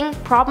shaking,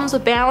 problems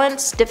with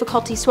balance,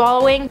 difficulty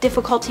swallowing,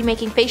 difficulty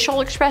making facial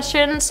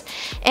expressions,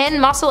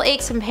 and muscle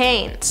aches and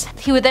pains.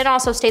 He would then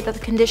also state that the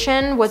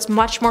condition was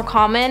much more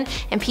common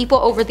in people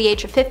over the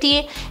age of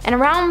 50, and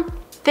around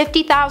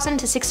 50,000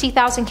 to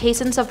 60,000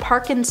 cases of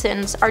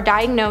Parkinson's are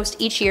diagnosed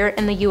each year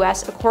in the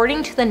US,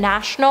 according to the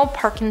National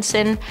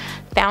Parkinson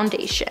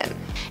Foundation.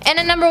 And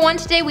at number 1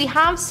 today, we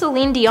have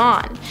Celine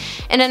Dion.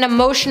 In an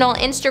emotional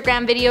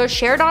Instagram video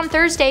shared on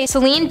Thursday,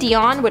 Celine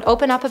Dion would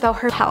open up about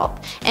her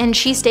health, and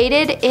she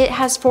stated it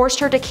has forced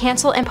her to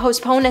cancel and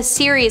postpone a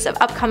series of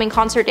upcoming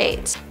concert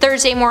dates.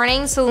 Thursday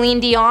morning, Celine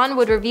Dion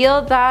would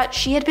reveal that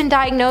she had been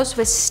diagnosed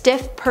with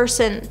stiff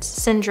person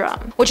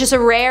syndrome, which is a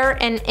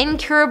rare and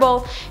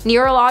incurable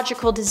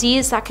neurological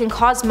disease that can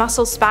cause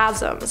muscle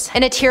spasms.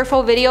 In a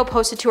tearful video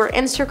posted to her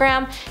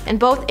Instagram in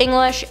both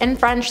English and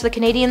French, the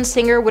Canadian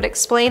singer would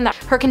explain that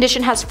her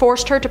condition has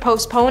forced her to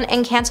postpone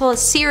and cancel a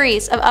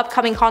series of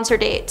upcoming concert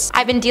dates.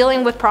 I've been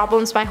dealing with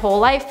problems my whole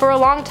life for a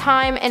long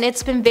time, and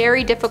it's been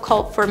very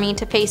difficult for me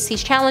to face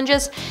these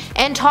challenges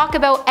and talk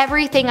about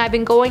everything I've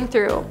been going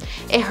through.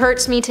 It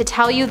hurts me to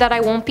tell you that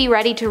I won't be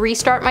ready to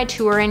restart my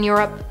tour in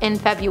Europe in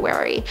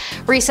February.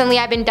 Recently,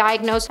 I've been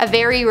diagnosed a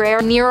very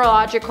rare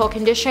neurological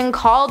condition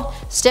called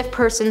stiff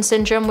person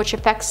syndrome, which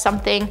affects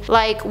something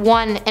like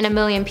 1 in a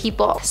million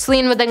people.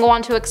 Celine would then go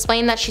on to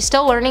explain that she's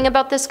still learning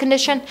about this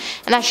condition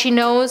and that she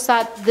knows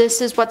that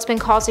this is what's been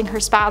causing her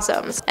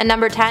spasms. And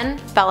number 10,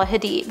 Bella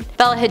Hadid.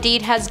 Bella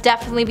Hadid has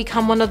definitely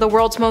become one of the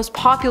world's most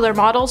popular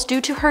models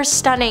due to her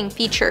stunning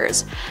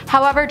features.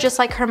 However, just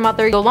like her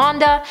mother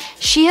Yolanda,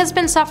 she has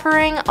been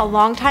suffering a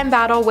long-time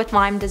battle with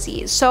Lyme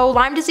disease. So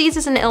Lyme disease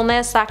is an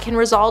illness that can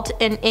result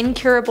in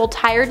incurable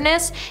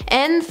tiredness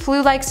and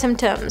flu-like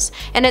symptoms,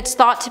 and it's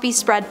thought to be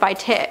spread by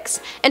ticks.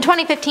 In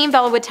 2015,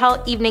 Bella would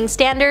tell Evening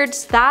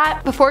Standards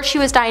that before she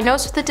was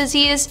diagnosed with the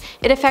disease,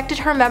 it affected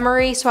her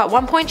memory, so at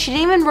one point she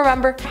didn't even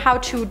remember how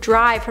to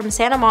drive from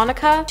Santa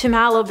Monica to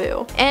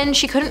Malibu. And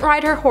she couldn't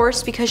ride her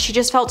horse because she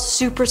just felt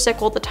super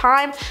sick all the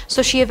time,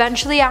 so she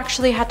eventually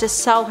actually had to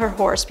sell her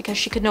horse because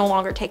she could no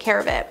longer take care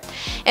of it.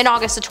 In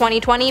August of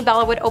 2020,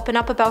 Bella would open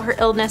up about her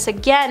illness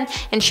again,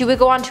 and she would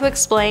go on to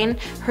explain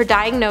her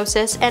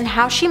diagnosis and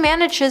how she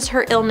manages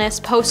her illness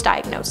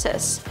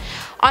post-diagnosis.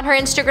 On her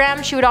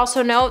Instagram, she would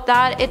also note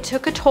that it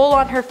took a toll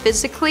on her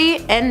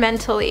physically and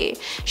mentally.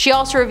 She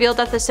also revealed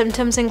that the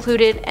symptoms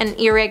included an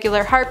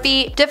irregular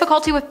heartbeat,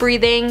 difficulty with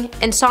breathing,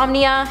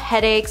 insomnia,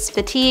 headaches,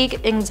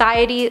 fatigue,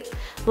 anxiety,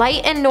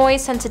 light and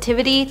noise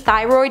sensitivity,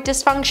 thyroid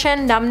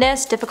dysfunction,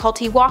 numbness,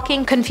 difficulty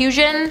walking,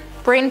 confusion,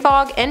 brain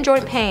fog, and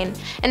joint pain.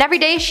 And every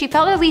day she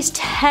felt at least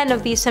 10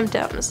 of these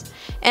symptoms.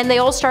 And they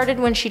all started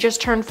when she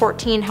just turned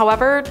 14.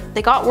 However,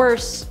 they got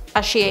worse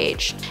as she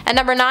aged. And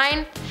number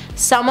 9,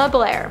 Selma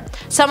Blair.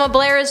 Selma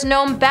Blair is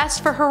known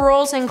best for her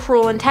roles in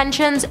Cruel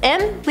Intentions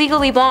and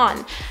Legally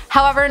Blonde.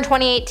 However, in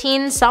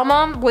 2018,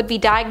 Selma would be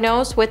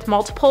diagnosed with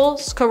multiple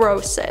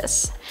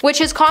sclerosis.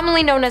 which is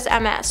commonly known as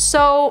MS.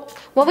 So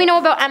what we know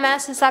about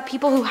MS is that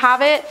people who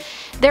have it,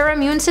 their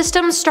immune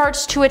system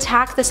starts to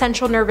attack the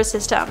central nervous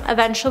system.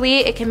 Eventually,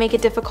 it can make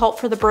it difficult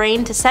for the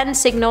brain to send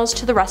signals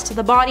to the rest of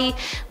the body,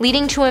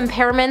 leading to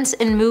impairments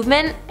in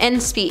movement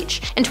and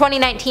speech. In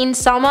 2019,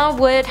 Selma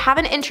would have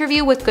an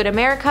interview with Good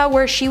America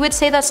where she would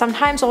say that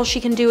sometimes all she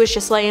can do is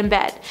just lay in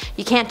bed.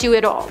 You can't do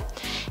it all.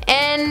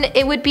 And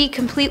it would be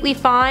completely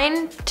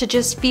fine to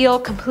just feel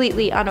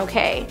completely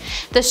unokay.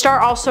 The star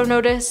also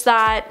noticed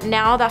that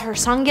now that her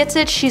son gets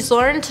it, she's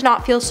learned to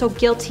not feel so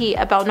guilty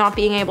about not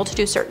being able to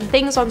do certain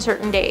things on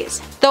certain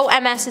days. Though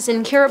MS is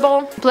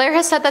incurable, Blair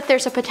has said that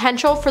there's a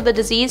potential for the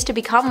disease to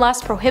become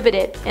less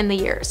prohibited in the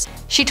years.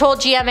 She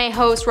told GMA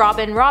host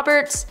Robin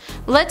Roberts,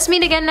 "Let's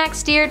meet again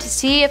next year to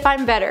see if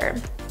I'm better.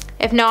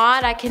 If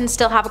not, I can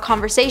still have a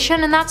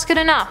conversation and that's good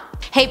enough."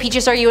 Hey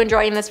Peaches, are you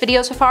enjoying this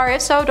video so far?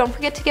 If so, don't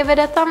forget to give it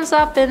a thumbs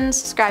up and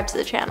subscribe to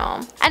the channel.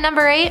 At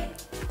number 8,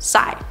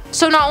 Psy.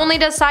 So not only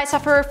does Psy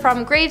suffer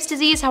from Graves'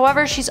 disease,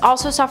 however, she's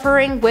also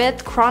suffering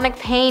with chronic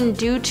pain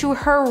due to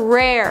her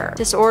rare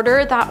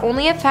disorder that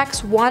only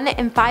affects 1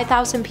 in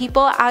 5,000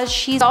 people, as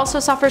she also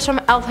suffers from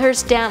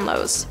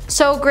Ehlers-Danlos.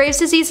 So Graves'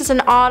 disease is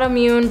an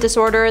autoimmune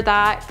disorder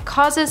that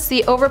causes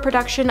the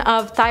overproduction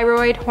of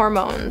thyroid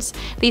hormones.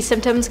 These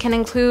symptoms can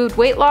include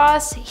weight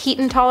loss, heat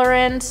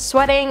intolerance,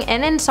 sweating,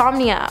 and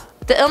insomnia.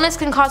 The illness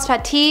can cause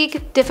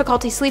fatigue,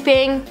 difficulty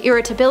sleeping,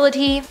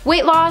 irritability,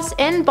 weight loss,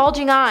 and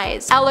bulging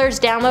eyes.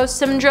 Ehlers-Danlos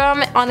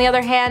syndrome, on the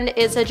other hand,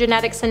 is a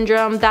genetic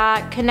syndrome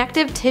that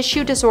connective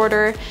tissue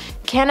disorder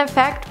can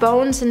affect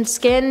bones and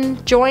skin,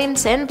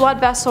 joints, and blood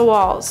vessel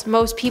walls.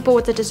 Most people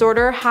with the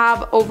disorder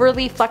have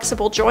overly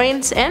flexible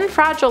joints and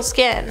fragile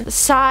skin.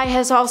 Psy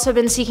has also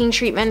been seeking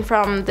treatment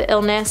from the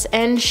illness,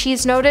 and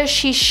she's noticed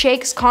she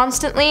shakes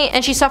constantly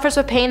and she suffers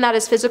with pain that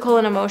is physical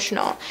and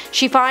emotional.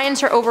 She finds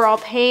her overall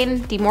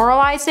pain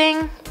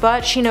demoralizing,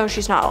 but she knows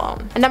she's not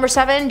alone. At number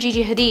 7,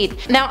 Gigi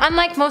Hadid. Now,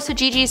 unlike most of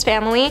Gigi's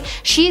family,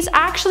 she's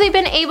actually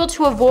been able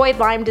to avoid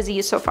Lyme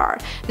disease so far.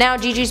 Now,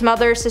 Gigi's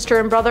mother, sister,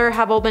 and brother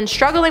have all been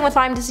struggling with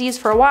Lyme disease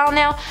for a while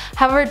now.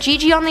 However,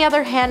 Gigi, on the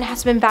other hand,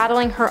 has been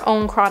battling her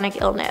own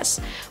chronic illness,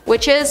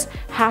 which is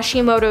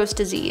Hashimoto's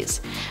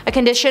disease, a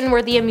condition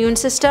where the immune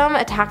system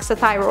attacks the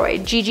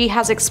thyroid. Gigi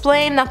has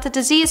explained that the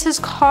disease has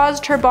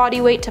caused her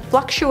body weight to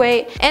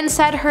fluctuate and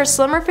said her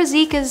slimmer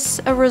physique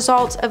is a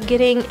result of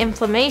getting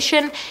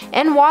inflammation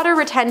and water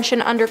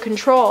retention under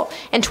control.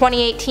 In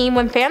 2018,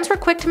 when fans were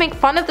quick to make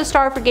fun of the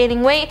star for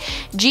gaining weight,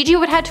 Gigi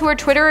would head to her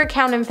Twitter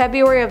account in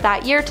February of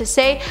that year to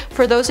say,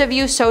 "For those of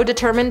you so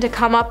determined to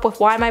come up with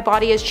why my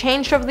body has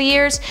changed over the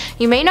years,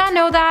 you may not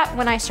know that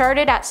when I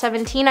started at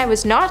 17, I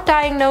was not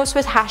diagnosed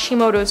with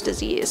Hashimoto's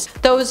disease.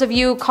 Those of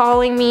you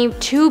calling me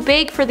too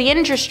big for the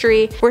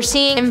industry, we're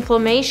seeing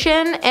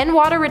inflammation and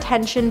water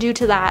retention due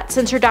to that.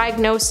 Since her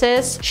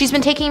diagnosis, she's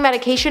been taking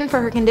medication for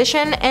her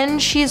condition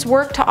and she's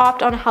worked to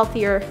opt on a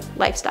healthier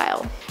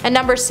lifestyle." At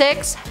number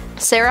 6,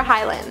 Sarah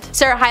Hyland.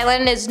 Sarah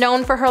Hyland is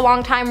known for her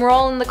longtime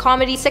role in the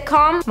comedy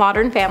sitcom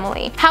Modern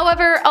Family.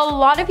 However, a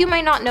lot of you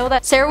might not know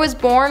that Sarah was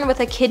born with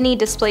a kidney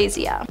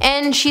dysplasia,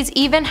 and she's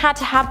even had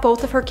to have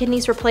both of her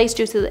kidneys replaced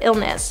due to the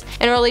illness.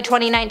 In early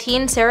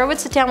 2019, Sarah would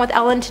sit down with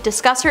Ellen to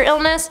discuss her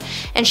illness,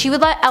 and she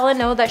would let Ellen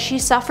know that she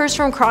suffers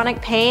from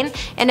chronic pain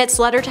and it's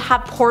led her to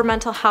have poor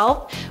mental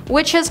health,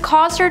 which has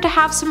caused her to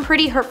have some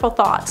pretty hurtful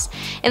thoughts.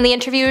 In the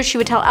interview, she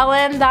would tell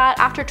Ellen that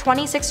after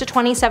 26 to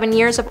 27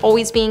 years of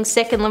always being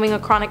sick and living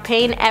with chronic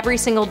pain every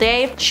single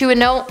day, she would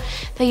note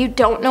that you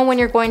don't know when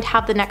you're going to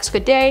have the next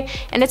good day,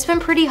 and it's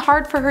been pretty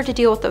hard for her to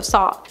deal with those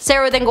thoughts.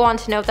 Sarah would then go on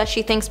to note that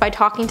she thinks by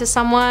talking to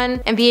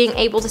someone and being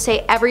able to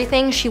say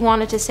everything she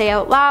wanted to say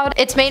out loud,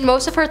 it's made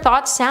most of her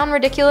thoughts sound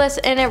ridiculous,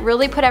 and it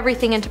really put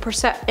everything into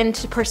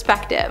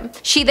perspective.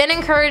 She then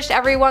encouraged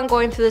everyone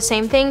going through the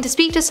same thing to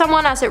speak to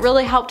someone, as it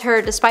really helped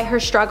her despite her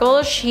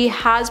struggles she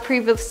has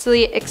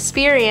previously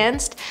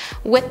experienced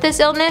with this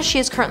illness. She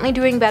is currently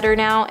doing better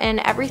now, and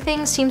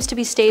everything seems to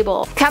be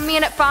stable. Coming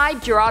in at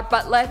 5, Gerard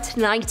Butler,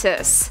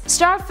 Tinnitus.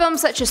 Star of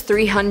films such as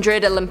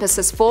 300, Olympus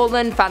Has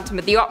Fallen, Phantom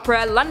of the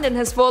Opera, London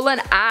Has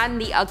Fallen, and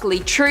The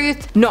Ugly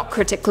Truth. Not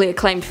critically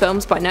acclaimed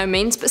films by no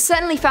means, but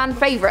certainly fan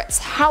favourites.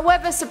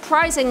 However,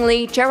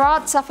 surprisingly,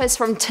 Gerard suffers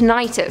from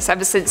tinnitus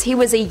ever since he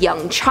was a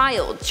young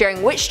child,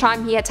 during which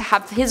time he had to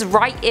have his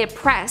right ear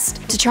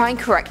pressed to try and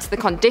correct the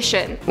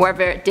condition.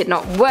 However, it did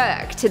not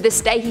work. To this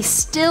day, he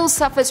still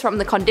suffers from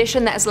the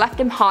condition that has left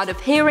him hard of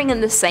hearing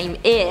in the same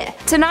ear.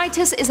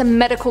 Tinnitus is a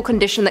medical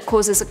condition that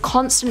causes a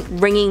constant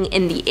ringing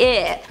in the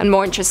ear. And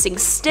more interesting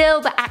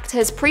still, the actor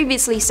has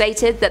previously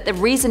stated that the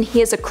reason he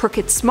has a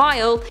crooked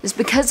smile is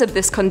because of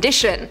this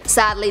condition.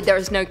 Sadly, there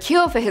is no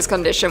cure for his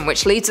condition,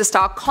 which leads the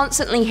star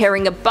constantly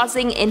hearing a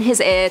buzzing in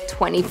his ear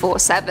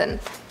 24/7.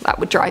 That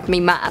would drive me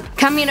mad.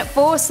 Coming in at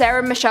 4,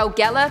 Sarah Michelle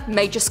Gellar,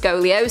 major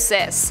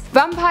scoliosis.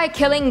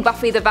 Vampire-killing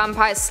Buffy the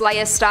Vampire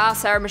Slayer star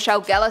Sarah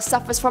Michelle Gellar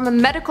suffers from a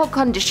medical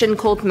condition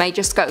called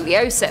major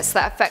scoliosis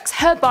that affects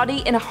her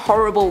body in a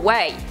horrible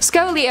way.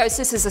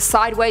 Scoliosis is a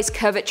sideways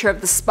curvature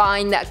of the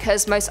spine that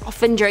occurs most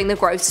often during the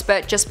growth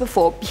spurt just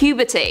before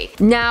puberty.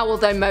 Now,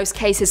 although most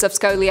cases of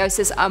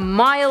scoliosis are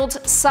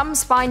mild, some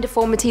spine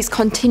deformities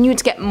continue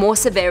to get more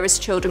severe as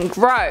children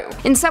grow.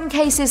 In some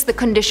cases, the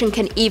condition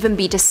can even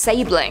be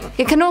disabling.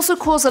 It can also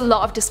cause a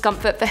lot of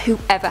discomfort for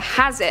whoever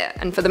has it,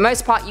 and for the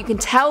most part you can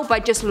tell by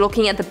just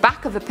looking at the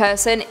back of a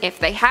person if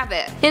they have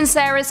it. In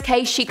Sarah's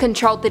case, she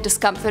controlled the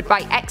discomfort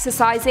by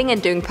exercising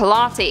and doing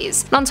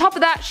Pilates. And on top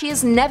of that, she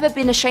has never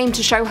been ashamed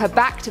to show her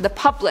back to the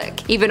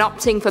public, even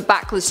opting for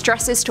backless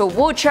dresses to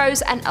award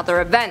shows and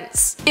other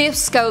events. If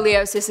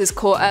scoliosis is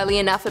caught early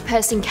enough, a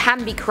person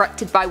can be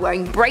corrected by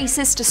wearing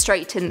braces to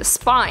straighten the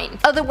spine.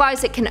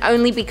 Otherwise, it can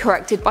only be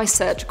corrected by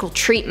surgical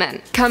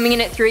treatment. Coming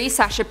in at 3,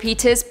 Sasha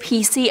Peters,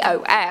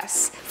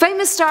 PCOS.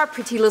 Famous star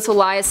Pretty Little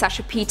Liars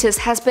Sasha Peters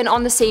has been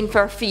on the scene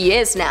for a few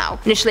years now,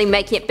 initially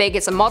making it big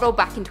as a model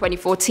back in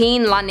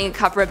 2014, landing a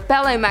cover of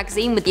Bello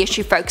magazine with the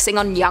issue focusing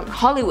on young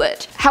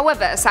Hollywood.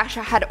 However,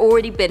 Sasha had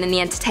already been in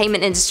the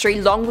entertainment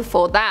industry long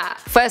before that,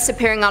 first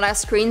appearing on our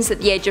screens at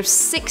the age of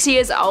 6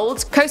 years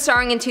old,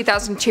 co-starring in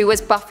 2002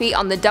 as Buffy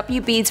on the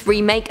WB's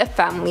remake of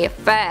Family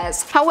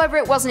Affairs. However,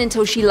 it wasn't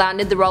until she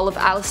landed the role of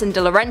Alison De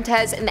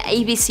Laurentiis in the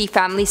ABC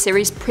family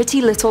series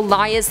Pretty Little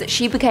Liars that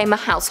she became a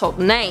household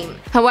name.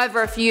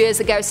 However, a few years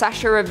ago,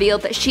 Sasha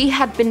revealed that she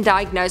had been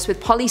diagnosed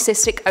with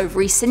polycystic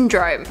ovary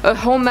syndrome, a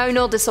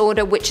hormonal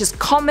disorder which is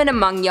common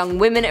among young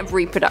women of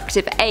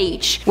reproductive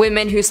age.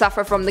 Women who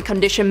suffer from the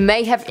condition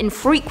may have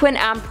infrequent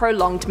and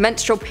prolonged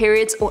menstrual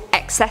periods or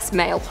excess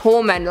male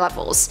hormone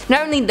levels.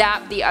 Not only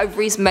that, the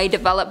ovaries may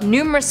develop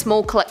numerous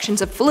small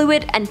collections of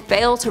fluid and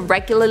fail to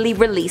regularly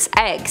release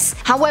eggs.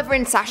 However,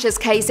 in Sasha's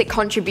case, it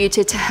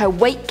contributed to her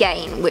weight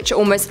gain, which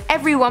almost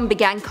everyone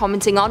began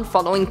commenting on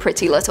following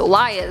Pretty Little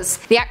Liars.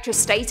 The actress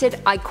stated,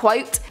 I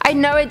quote, "I had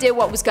no idea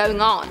what was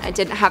going on. I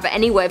didn't have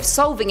any way of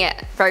solving it.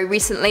 Very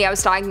recently I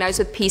was diagnosed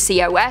with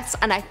PCOS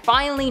and I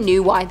finally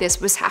knew why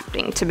this was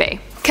happening to me."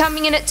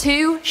 Coming in at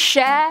 2,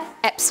 Cher,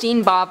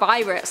 Epstein-Barr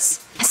virus.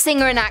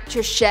 Singer and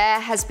actress Cher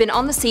has been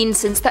on the scene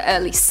since the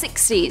early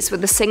 60s,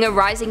 with the singer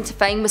rising to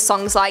fame with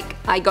songs like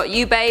I Got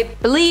You Babe,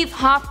 Believe,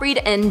 Half-Breed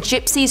and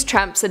Gypsies,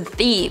 Tramps and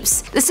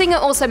Thieves. The singer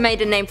also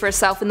made a name for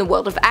herself in the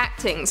world of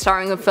acting,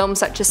 starring in films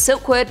such as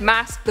Silkwood,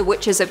 Mask, The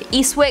Witches of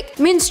Eastwick,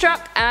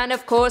 Moonstruck and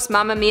of course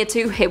Mamma Mia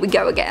 2, Here We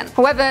Go Again.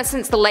 However,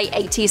 since the late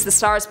 80s the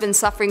star has been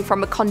suffering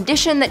from a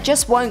condition that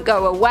just won't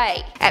go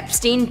away,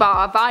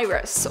 Epstein-Barr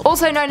virus,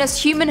 also known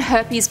as human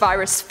herpes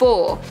virus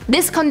 4.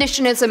 This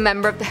condition is a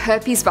member of the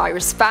herpes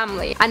virus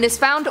family and is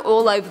found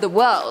all over the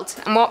world,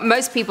 and what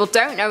most people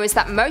don't know is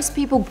that most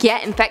people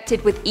get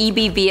infected with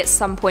EBV at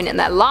some point in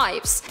their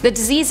lives. The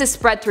disease is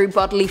spread through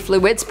bodily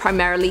fluids,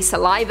 primarily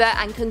saliva,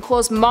 and can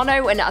cause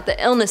mono and other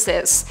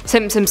illnesses.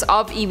 Symptoms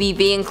of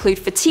EBV include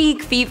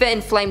fatigue, fever,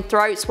 inflamed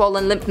throat,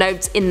 swollen lymph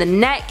nodes in the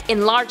neck,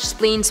 enlarged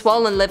spleen,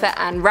 swollen liver,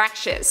 and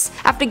rashes.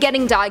 After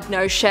getting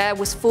diagnosed, Cher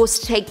was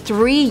forced to take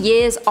 3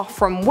 years off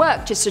from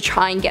work just to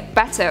try and get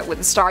better, with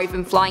the star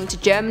even flying to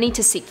Germany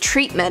to seek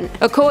treatment.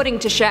 According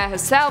to Cher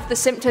herself, the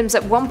symptoms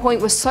at one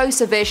point were so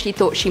severe she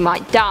thought she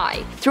might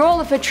die. Through all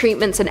of her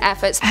treatments and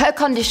efforts, her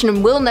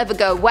condition will never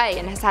go away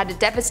and has had a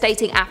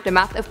devastating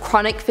aftermath of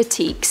chronic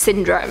fatigue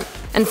syndrome.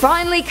 And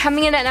finally,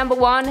 coming in at number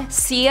 1,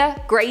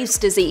 Sia, Graves'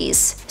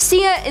 disease.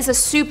 Sia is a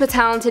super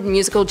talented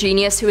musical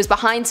genius who is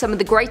behind some of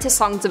the greatest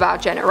songs of our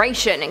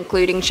generation,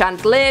 including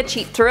Chandelier,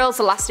 Cheap Thrills,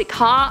 Elastic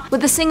Heart,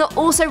 with the singer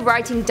also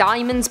writing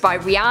Diamonds by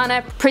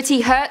Rihanna,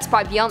 Pretty Hurts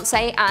by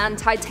Beyonce, and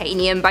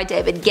Titanium by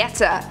David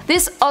Guetta.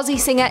 This Aussie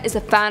singer is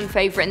a fan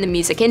favourite in the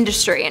music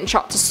industry and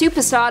shot to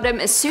superstardom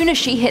as soon as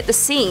she hit the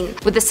scene,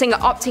 with the singer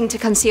opting to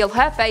conceal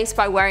her face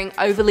by wearing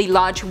overly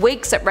large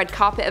wigs at red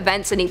carpet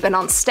events and even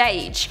on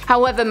stage.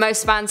 However,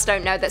 most fans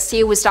don't know that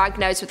Sia was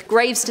diagnosed with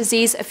Graves'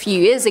 disease a few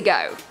years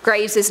ago.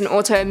 Graves is an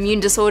autoimmune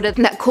disorder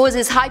that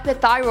causes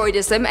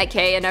hyperthyroidism,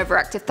 aka an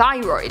overactive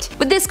thyroid.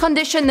 With this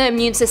condition, the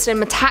immune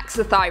system attacks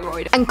the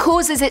thyroid and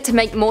causes it to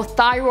make more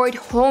thyroid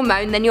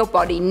hormone than your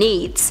body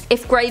needs.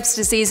 If Graves'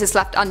 disease is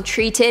left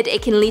untreated,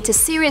 it can lead to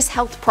serious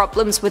health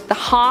problems with the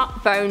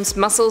heart, bones,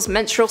 muscles,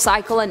 menstrual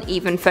cycle, and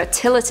even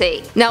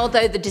fertility. Now,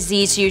 although the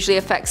disease usually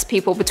affects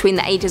people between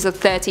the ages of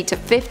 30 to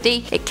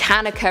 50, it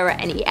can occur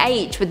at any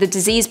age, with the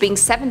disease being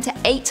 7 to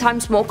 8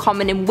 times more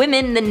common in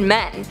women than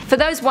men. For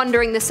those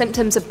wondering, the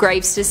symptoms of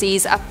Graves'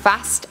 disease are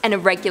fast and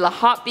irregular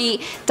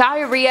heartbeat,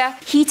 diarrhea,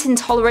 heat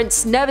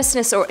intolerance,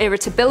 nervousness or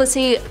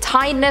irritability,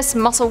 tiredness,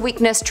 muscle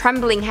weakness,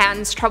 trembling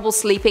hands, trouble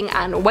sleeping,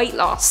 and weight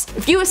loss.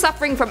 If you are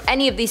suffering from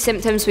any of these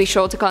symptoms, be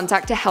sure to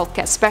contact a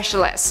healthcare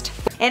specialist.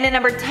 And at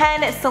number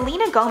 10,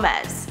 Selena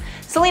Gomez.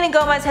 Selena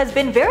Gomez has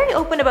been very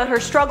open about her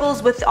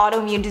struggles with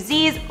autoimmune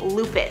disease,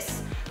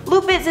 lupus.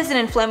 Lupus is an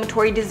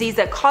inflammatory disease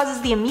that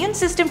causes the immune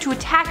system to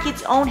attack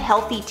its own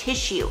healthy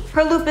tissue.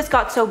 Her lupus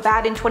got so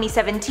bad in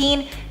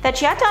 2017 that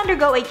she had to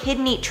undergo a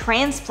kidney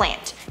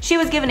transplant. She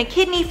was given a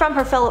kidney from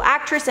her fellow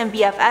actress and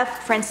BFF,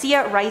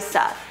 Francia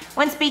Raisa.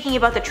 When speaking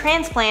about the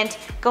transplant,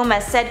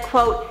 Gomez said,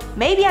 quote,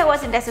 "Maybe I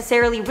wasn't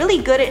necessarily really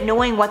good at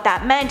knowing what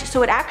that meant,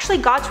 so it actually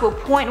got to a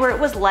point where it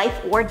was life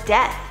or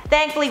death.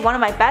 Thankfully, one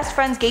of my best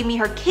friends gave me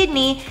her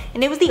kidney,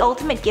 and it was the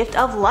ultimate gift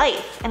of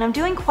life, and I'm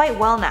doing quite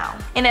well now."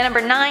 And at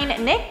number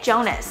 9, Nick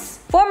Jonas.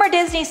 Former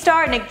Disney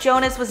star Nick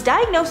Jonas was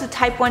diagnosed with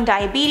type 1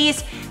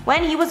 diabetes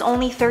when he was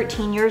only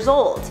 13 years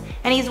old,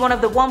 and he's one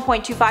of the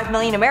 1.25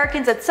 million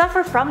Americans that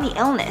suffer from the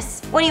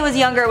illness. When he was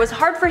younger, it was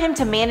hard for him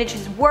to manage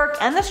his work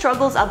and the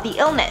struggles of the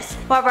illness.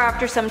 However,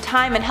 after some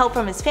time and help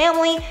from his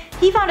family,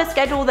 he found a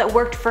schedule that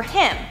worked for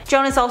him.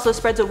 Jonas also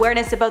spreads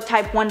awareness about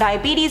type 1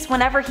 diabetes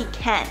whenever he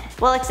can.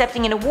 While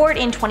accepting an award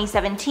in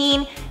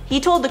 2017,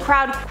 he told the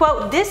crowd,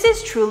 quote, "This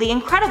is truly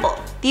incredible.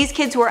 These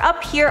kids who are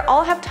up here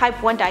all have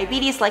type 1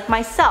 diabetes like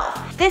myself.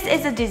 This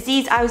is a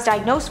disease I was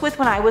diagnosed with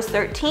when I was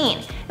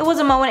 13. It was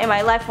a moment in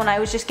my life when I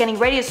was just getting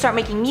ready to start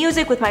making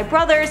music with my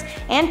brothers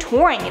and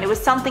touring, and it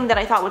was something that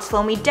I thought would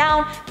slow me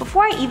down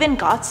before I even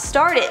got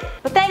started."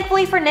 But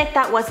thankfully for Nick,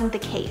 that wasn't the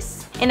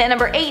case. And at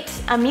number 8,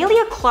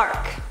 Emilia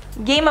Clarke.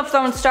 Game of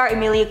Thrones star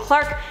Emilia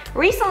Clarke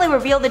recently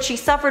revealed that she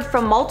suffered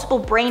from multiple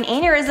brain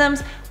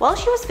aneurysms while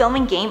she was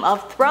filming Game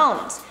of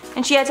Thrones,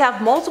 and she had to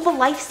have multiple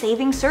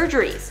life-saving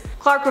surgeries.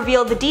 Clarke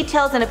revealed the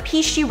details in a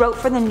piece she wrote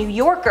for The New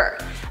Yorker.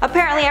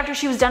 Apparently, after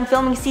she was done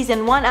filming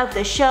season 1 of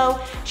the show,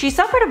 she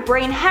suffered a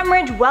brain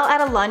hemorrhage while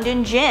at a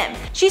London gym.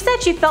 She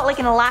said she felt like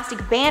an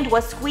elastic band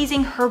was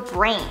squeezing her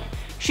brain.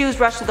 She was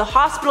rushed to the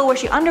hospital where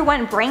she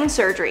underwent brain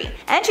surgery,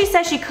 and she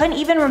said she couldn't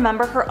even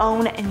remember her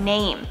own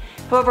name.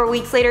 However,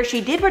 weeks later she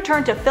did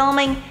return to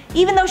filming,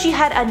 even though she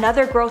had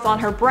another growth on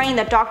her brain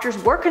that doctors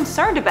were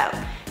concerned about.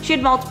 She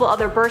had multiple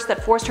other bursts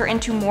that forced her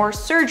into more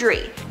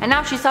surgery, and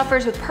now she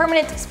suffers with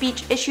permanent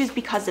speech issues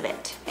because of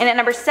it. And at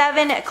number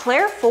 7,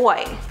 Claire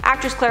Foy.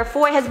 Actress Claire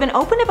Foy has been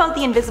open about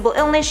the invisible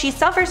illness she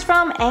suffers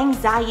from,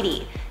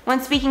 anxiety.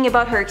 When speaking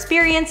about her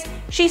experience,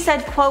 she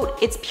said, quote,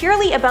 "It's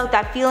purely about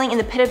that feeling in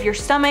the pit of your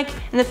stomach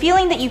and the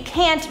feeling that you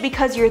can't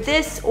because you're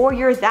this or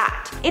you're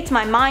that. It's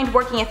my mind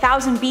working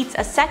 1,000 beats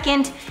a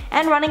second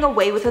and running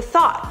away with a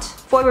thought."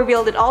 Foy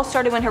revealed it all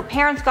started when her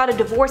parents got a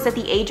divorce at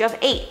the age of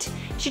 8.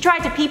 She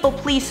tried to people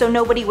please so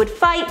nobody would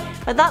fight,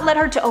 but that led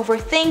her to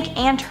overthink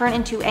and turn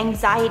into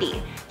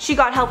anxiety. She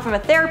got help from a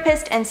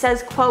therapist and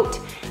says, quote,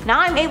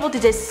 "Now I'm able to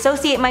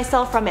dissociate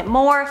myself from it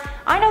more.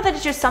 I know that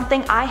it's just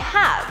something I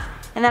have,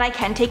 and that I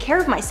can take care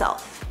of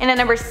myself." And at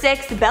number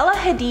 6, Bella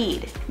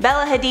Hadid.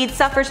 Bella Hadid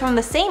suffers from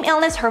the same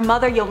illness her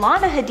mother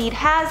Yolanda Hadid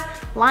has,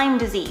 Lyme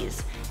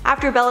disease.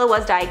 After Bella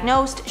was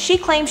diagnosed, she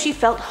claimed she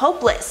felt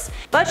hopeless,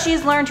 but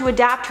she's learned to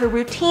adapt her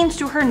routines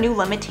to her new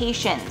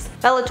limitations.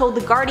 Bella told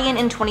The Guardian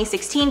in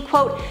 2016,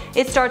 quote,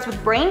 "It starts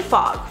with brain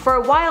fog. For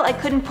a while I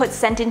couldn't put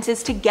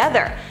sentences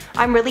together.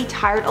 I'm really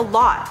tired a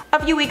lot.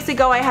 A few weeks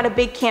ago I had a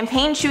big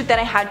campaign shoot that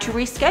I had to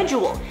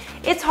reschedule.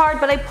 It's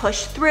hard, but I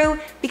pushed through,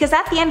 because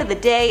at the end of the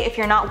day, if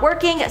you're not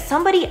working,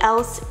 somebody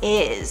else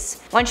is."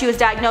 When she was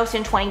diagnosed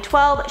in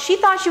 2012, she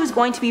thought she was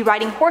going to be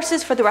riding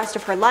horses for the rest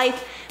of her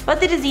life, but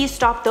the disease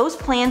stopped those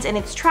plans in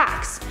its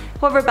tracks.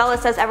 However, Bella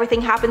says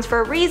everything happens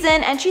for a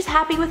reason, and she's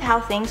happy with how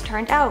things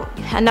turned out.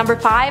 At number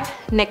 5,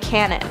 Nick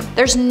Cannon.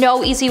 There's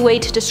no easy way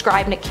to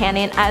describe Nick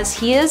Cannon, as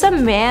he is a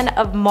man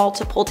of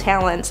multiple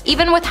talents.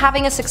 Even with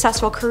having a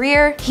successful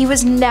career, he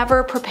was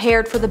never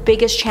prepared for the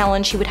biggest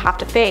challenge he would have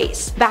to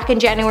face. Back in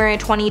January of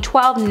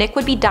 2012, Nick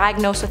would be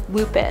diagnosed with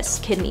lupus,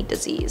 kidney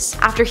disease,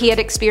 after he had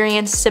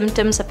experienced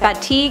symptoms of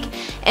fatigue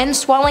and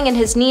swelling in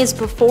his knees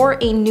before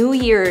a New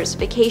Year's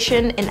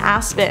vacation in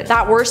Aspen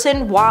that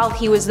worsened while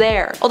he was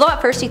there. Although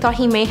at first he thought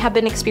he may have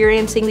been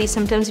experiencing these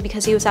symptoms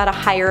because he was at a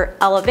higher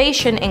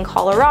elevation in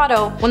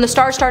Colorado. When the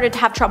star started to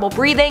have trouble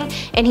breathing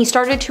and he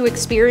started to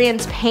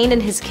experience pain in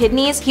his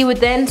kidneys, he would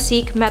then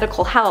seek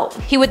medical help.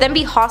 He would then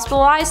be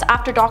hospitalized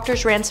after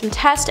doctors ran some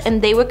tests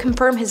and they would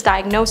confirm his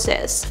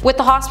diagnosis. With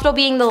the hospital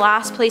being the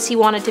last place he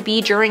wanted to be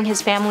during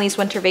his family's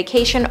winter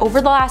vacation, over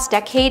the last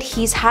decade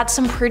he's had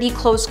some pretty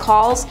close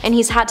calls and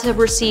he's had to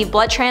receive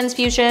blood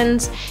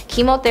transfusions,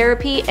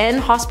 chemotherapy, and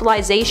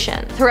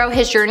hospitalization. Throughout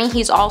his journey,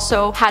 he's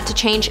also had to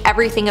change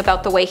everything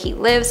about the way he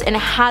lives, and it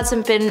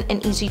hasn't been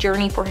an easy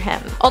journey for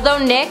him. Although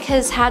Nick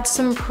has had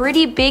some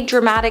pretty big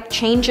dramatic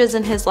changes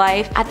in his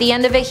life, at the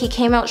end of it he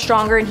came out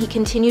stronger and he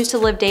continues to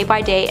live day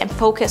by day and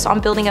focus on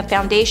building a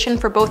foundation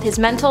for both his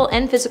mental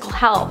and physical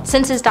health.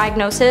 Since his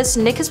diagnosis,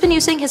 Nick has been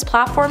using his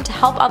platform to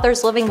help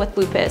others living with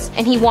lupus,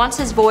 and he wants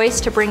his voice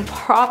to bring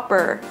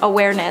proper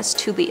awareness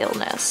to the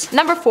illness.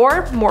 Number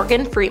 4,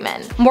 Morgan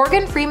Freeman.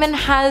 Morgan Freeman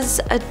has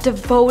a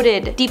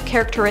devoted, deep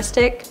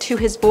characteristic to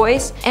his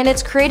voice, and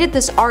it's created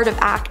this art of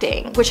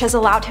acting, which has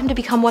allowed him to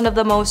become one of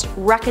the most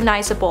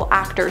recognizable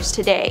actors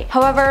today.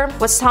 However,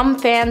 what some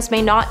fans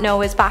may not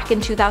know is back in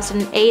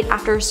 2008,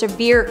 after a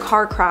severe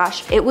car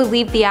crash, it would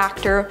leave the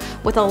actor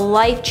with a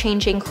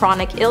life-changing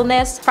chronic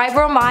illness,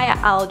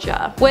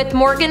 fibromyalgia. With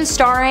Morgan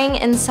starring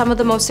in some of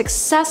the most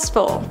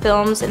successful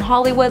films in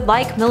Hollywood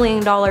like $1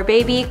 Million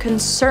Baby,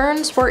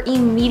 concerns were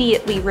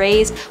immediately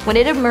raised when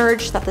it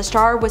emerged that the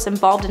star was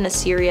involved in a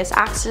serious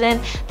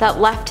accident that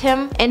left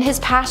him and his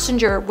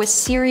passenger with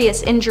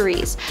serious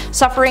injuries.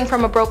 Suffering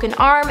from a broken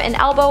arm, an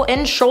elbow,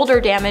 and shoulder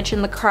damage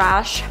in the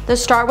crash, the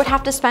star would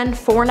have to spend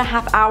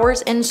 4.5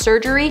 hours in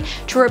surgery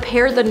to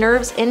repair the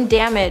nerves and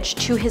damage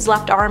to his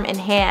left arm and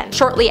hand.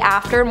 Shortly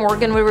after,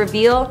 Morgan would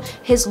reveal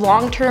his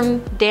long-term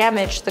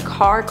damage the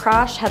car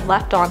crash had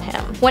left on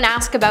him. When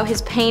asked about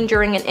his pain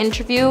during an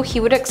interview, he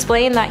would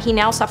explain that he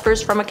now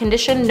suffers from a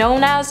condition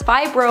known as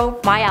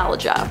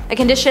fibromyalgia, a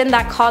condition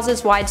that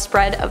causes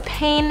widespread of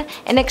pain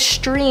and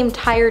extreme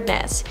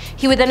tiredness.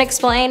 He would then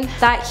explain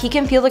that he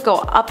can feel it go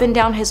up and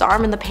down his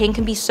arm and the pain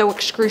can be so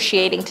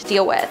excruciating to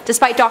deal with.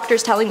 Despite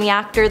doctors telling the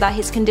actor that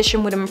his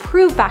condition would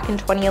improve back in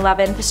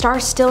 2011, the star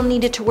still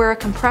needed to wear a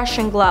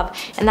compression glove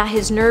and that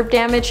his nerve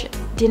damage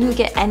didn't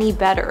get any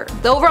better.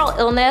 The overall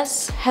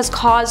illness has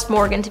caused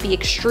Morgan to be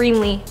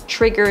extremely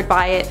triggered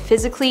by it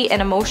physically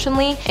and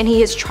emotionally, and he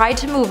has tried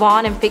to move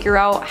on and figure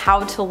out how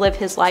to live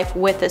his life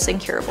with this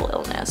incurable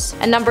illness.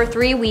 And number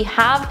 3, we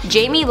have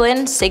Jamie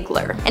Lynn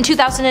Sigler. In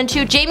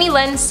 2002, Jamie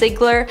Lynn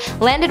Sigler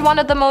landed one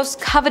of the most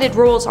coveted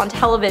roles on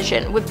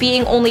television. With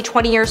being only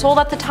 20 years old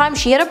at the time,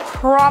 she had a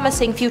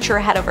promising future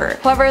ahead of her.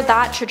 However,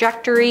 that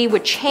trajectory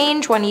would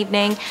change one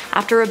evening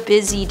after a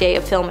busy day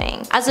of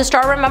filming. As the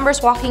star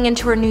remembers walking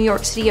into her New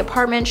York City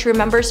apartment, she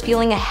remembers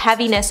feeling a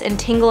heaviness and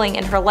tingling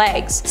in her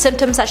legs,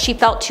 symptoms that she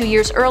felt 2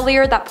 years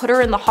earlier that put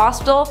her in the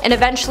hospital and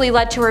eventually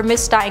led to her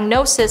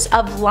misdiagnosis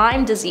of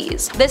Lyme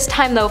disease. This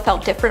time though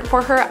felt different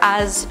for her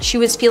as she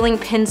was feeling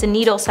pins and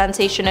needle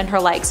sensation in her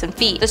legs and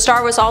feet. The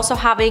star was also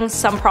having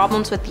some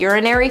problems with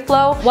urinary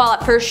flow. While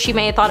at first she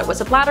may have thought it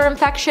was a bladder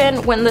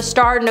infection, when the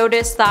star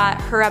noticed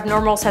that her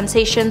abnormal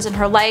sensations in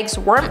her legs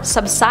weren't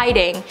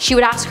subsiding, she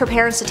would ask her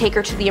parents to take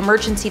her to the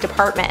emergency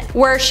department,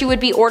 where she would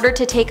be ordered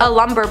to take a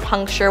lumbar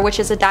puncture, which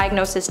is a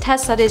diagnosis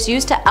test that is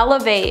used to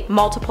elevate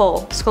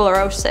multiple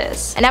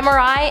sclerosis, an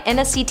MRI, and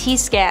a CT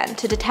scan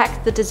to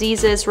detect the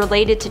diseases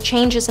related to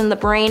changes in the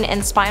brain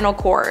and spinal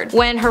cord.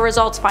 When her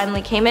results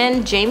finally came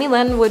in, Jamie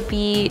Lynn would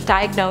be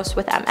diagnosed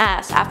with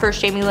MS. At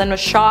first, Jamie Lynn was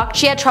shocked.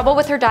 She had trouble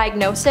with her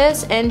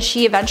diagnosis, and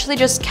she eventually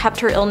just kept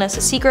her illness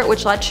a secret,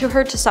 which led to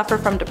her to suffer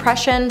from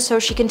depression, so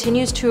she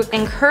continues to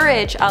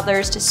encourage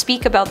others to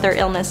speak about their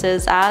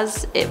illnesses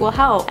as it will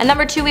help. And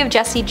number 2, we have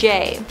Jessie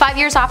J. 5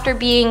 years after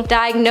being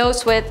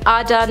diagnosed with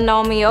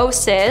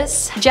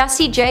adenomyosis,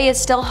 Jessie J is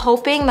still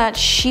hoping that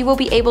she will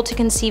be able to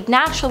conceive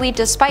naturally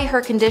despite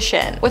her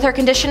condition. With her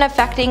condition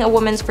affecting a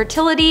woman's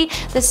fertility,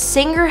 the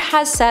singer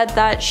has said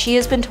that she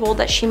has been told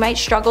that she might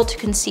struggle to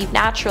conceive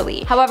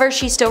naturally. However,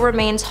 she still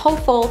remains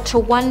hopeful to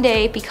one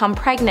day become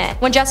pregnant.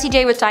 When Jessie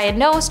J was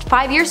diagnosed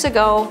 5 years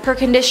ago, her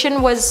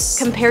condition was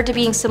compared to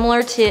being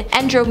similar to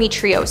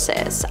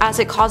endometriosis, as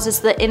it causes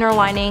the inner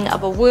lining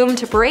of a womb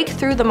to break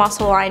through the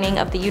muscle lining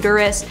of the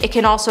uterus. It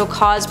can also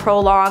cause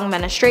prolonged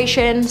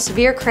menstruation,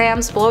 severe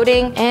cramps,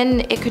 bloating,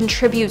 and it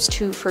contributes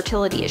to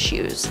fertility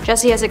issues.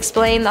 Jessie has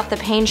explained that the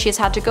pain she has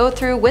had to go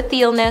through with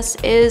the illness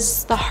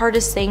is the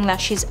hardest thing that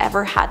she's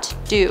ever had to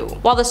do.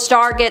 While the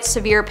star gets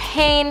severe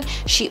pain,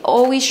 she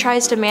always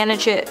tries to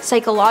manage it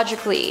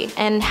psychologically,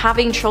 and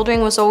having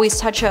children was always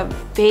such a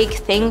big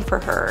thing for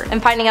her.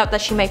 And finding out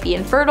that she might be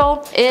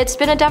infertile, it's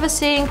been a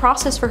devastating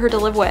process for her to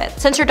live with.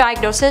 Since her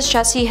diagnosis,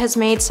 Jessie has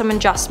made some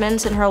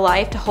adjustments in her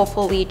life to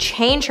hopefully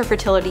change her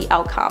fertility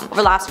outcome. Over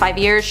the last 5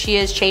 years, she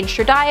has changed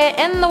her diet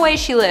and the way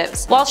she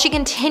lives. While she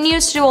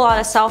continues to do a lot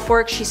of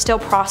self-work, she's still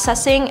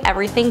processing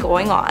everything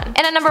going on. And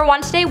at number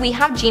 1 today, we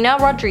have Gina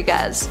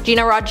Rodriguez.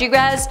 Gina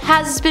Rodriguez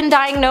has been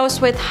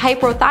diagnosed with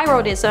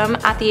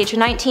hypothyroidism at the age of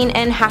 19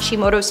 and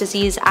Hashimoto's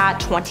disease at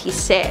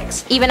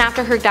 26. Even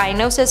after her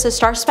diagnosis, the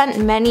star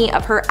spent many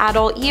of her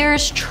adult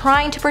years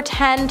trying to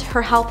pretend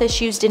her health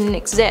issues didn't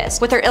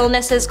exist. With her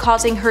illnesses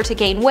causing her to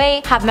gain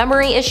weight, have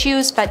memory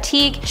issues,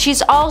 fatigue,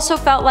 she's also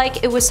felt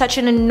like it was such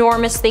an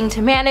enormous thing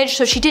to manage,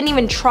 so she didn't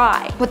even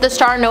try. With the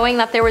star knowing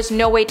that there was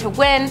no way to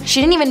win,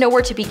 she didn't even know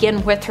where to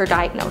begin with her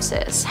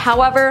diagnosis.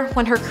 However,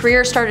 when her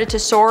career started to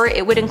soar,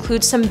 it would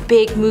include some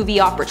big movie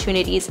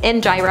opportunities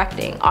and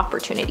directing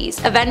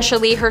opportunities.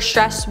 Eventually, her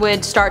stress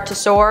would start to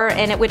soar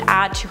and it would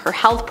add to her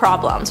health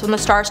problems. When the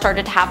star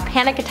started to have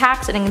panic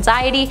attacks and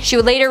anxiety, she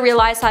would later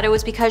realize that it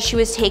was because she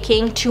was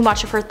taking too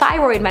much of her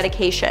thyroid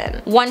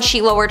medication. Once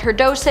she lowered her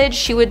dosage,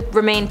 she would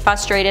remain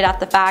frustrated at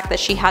the fact that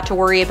she had to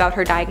worry about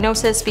her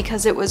diagnosis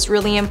because it was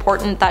really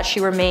important that she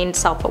remained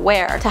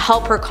self-aware. To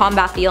help her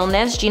combat the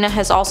illness, Gina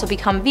has also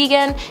become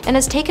vegan and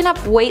has taken up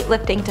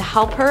weightlifting to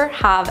help her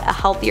have a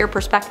healthier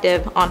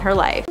perspective on her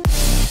life.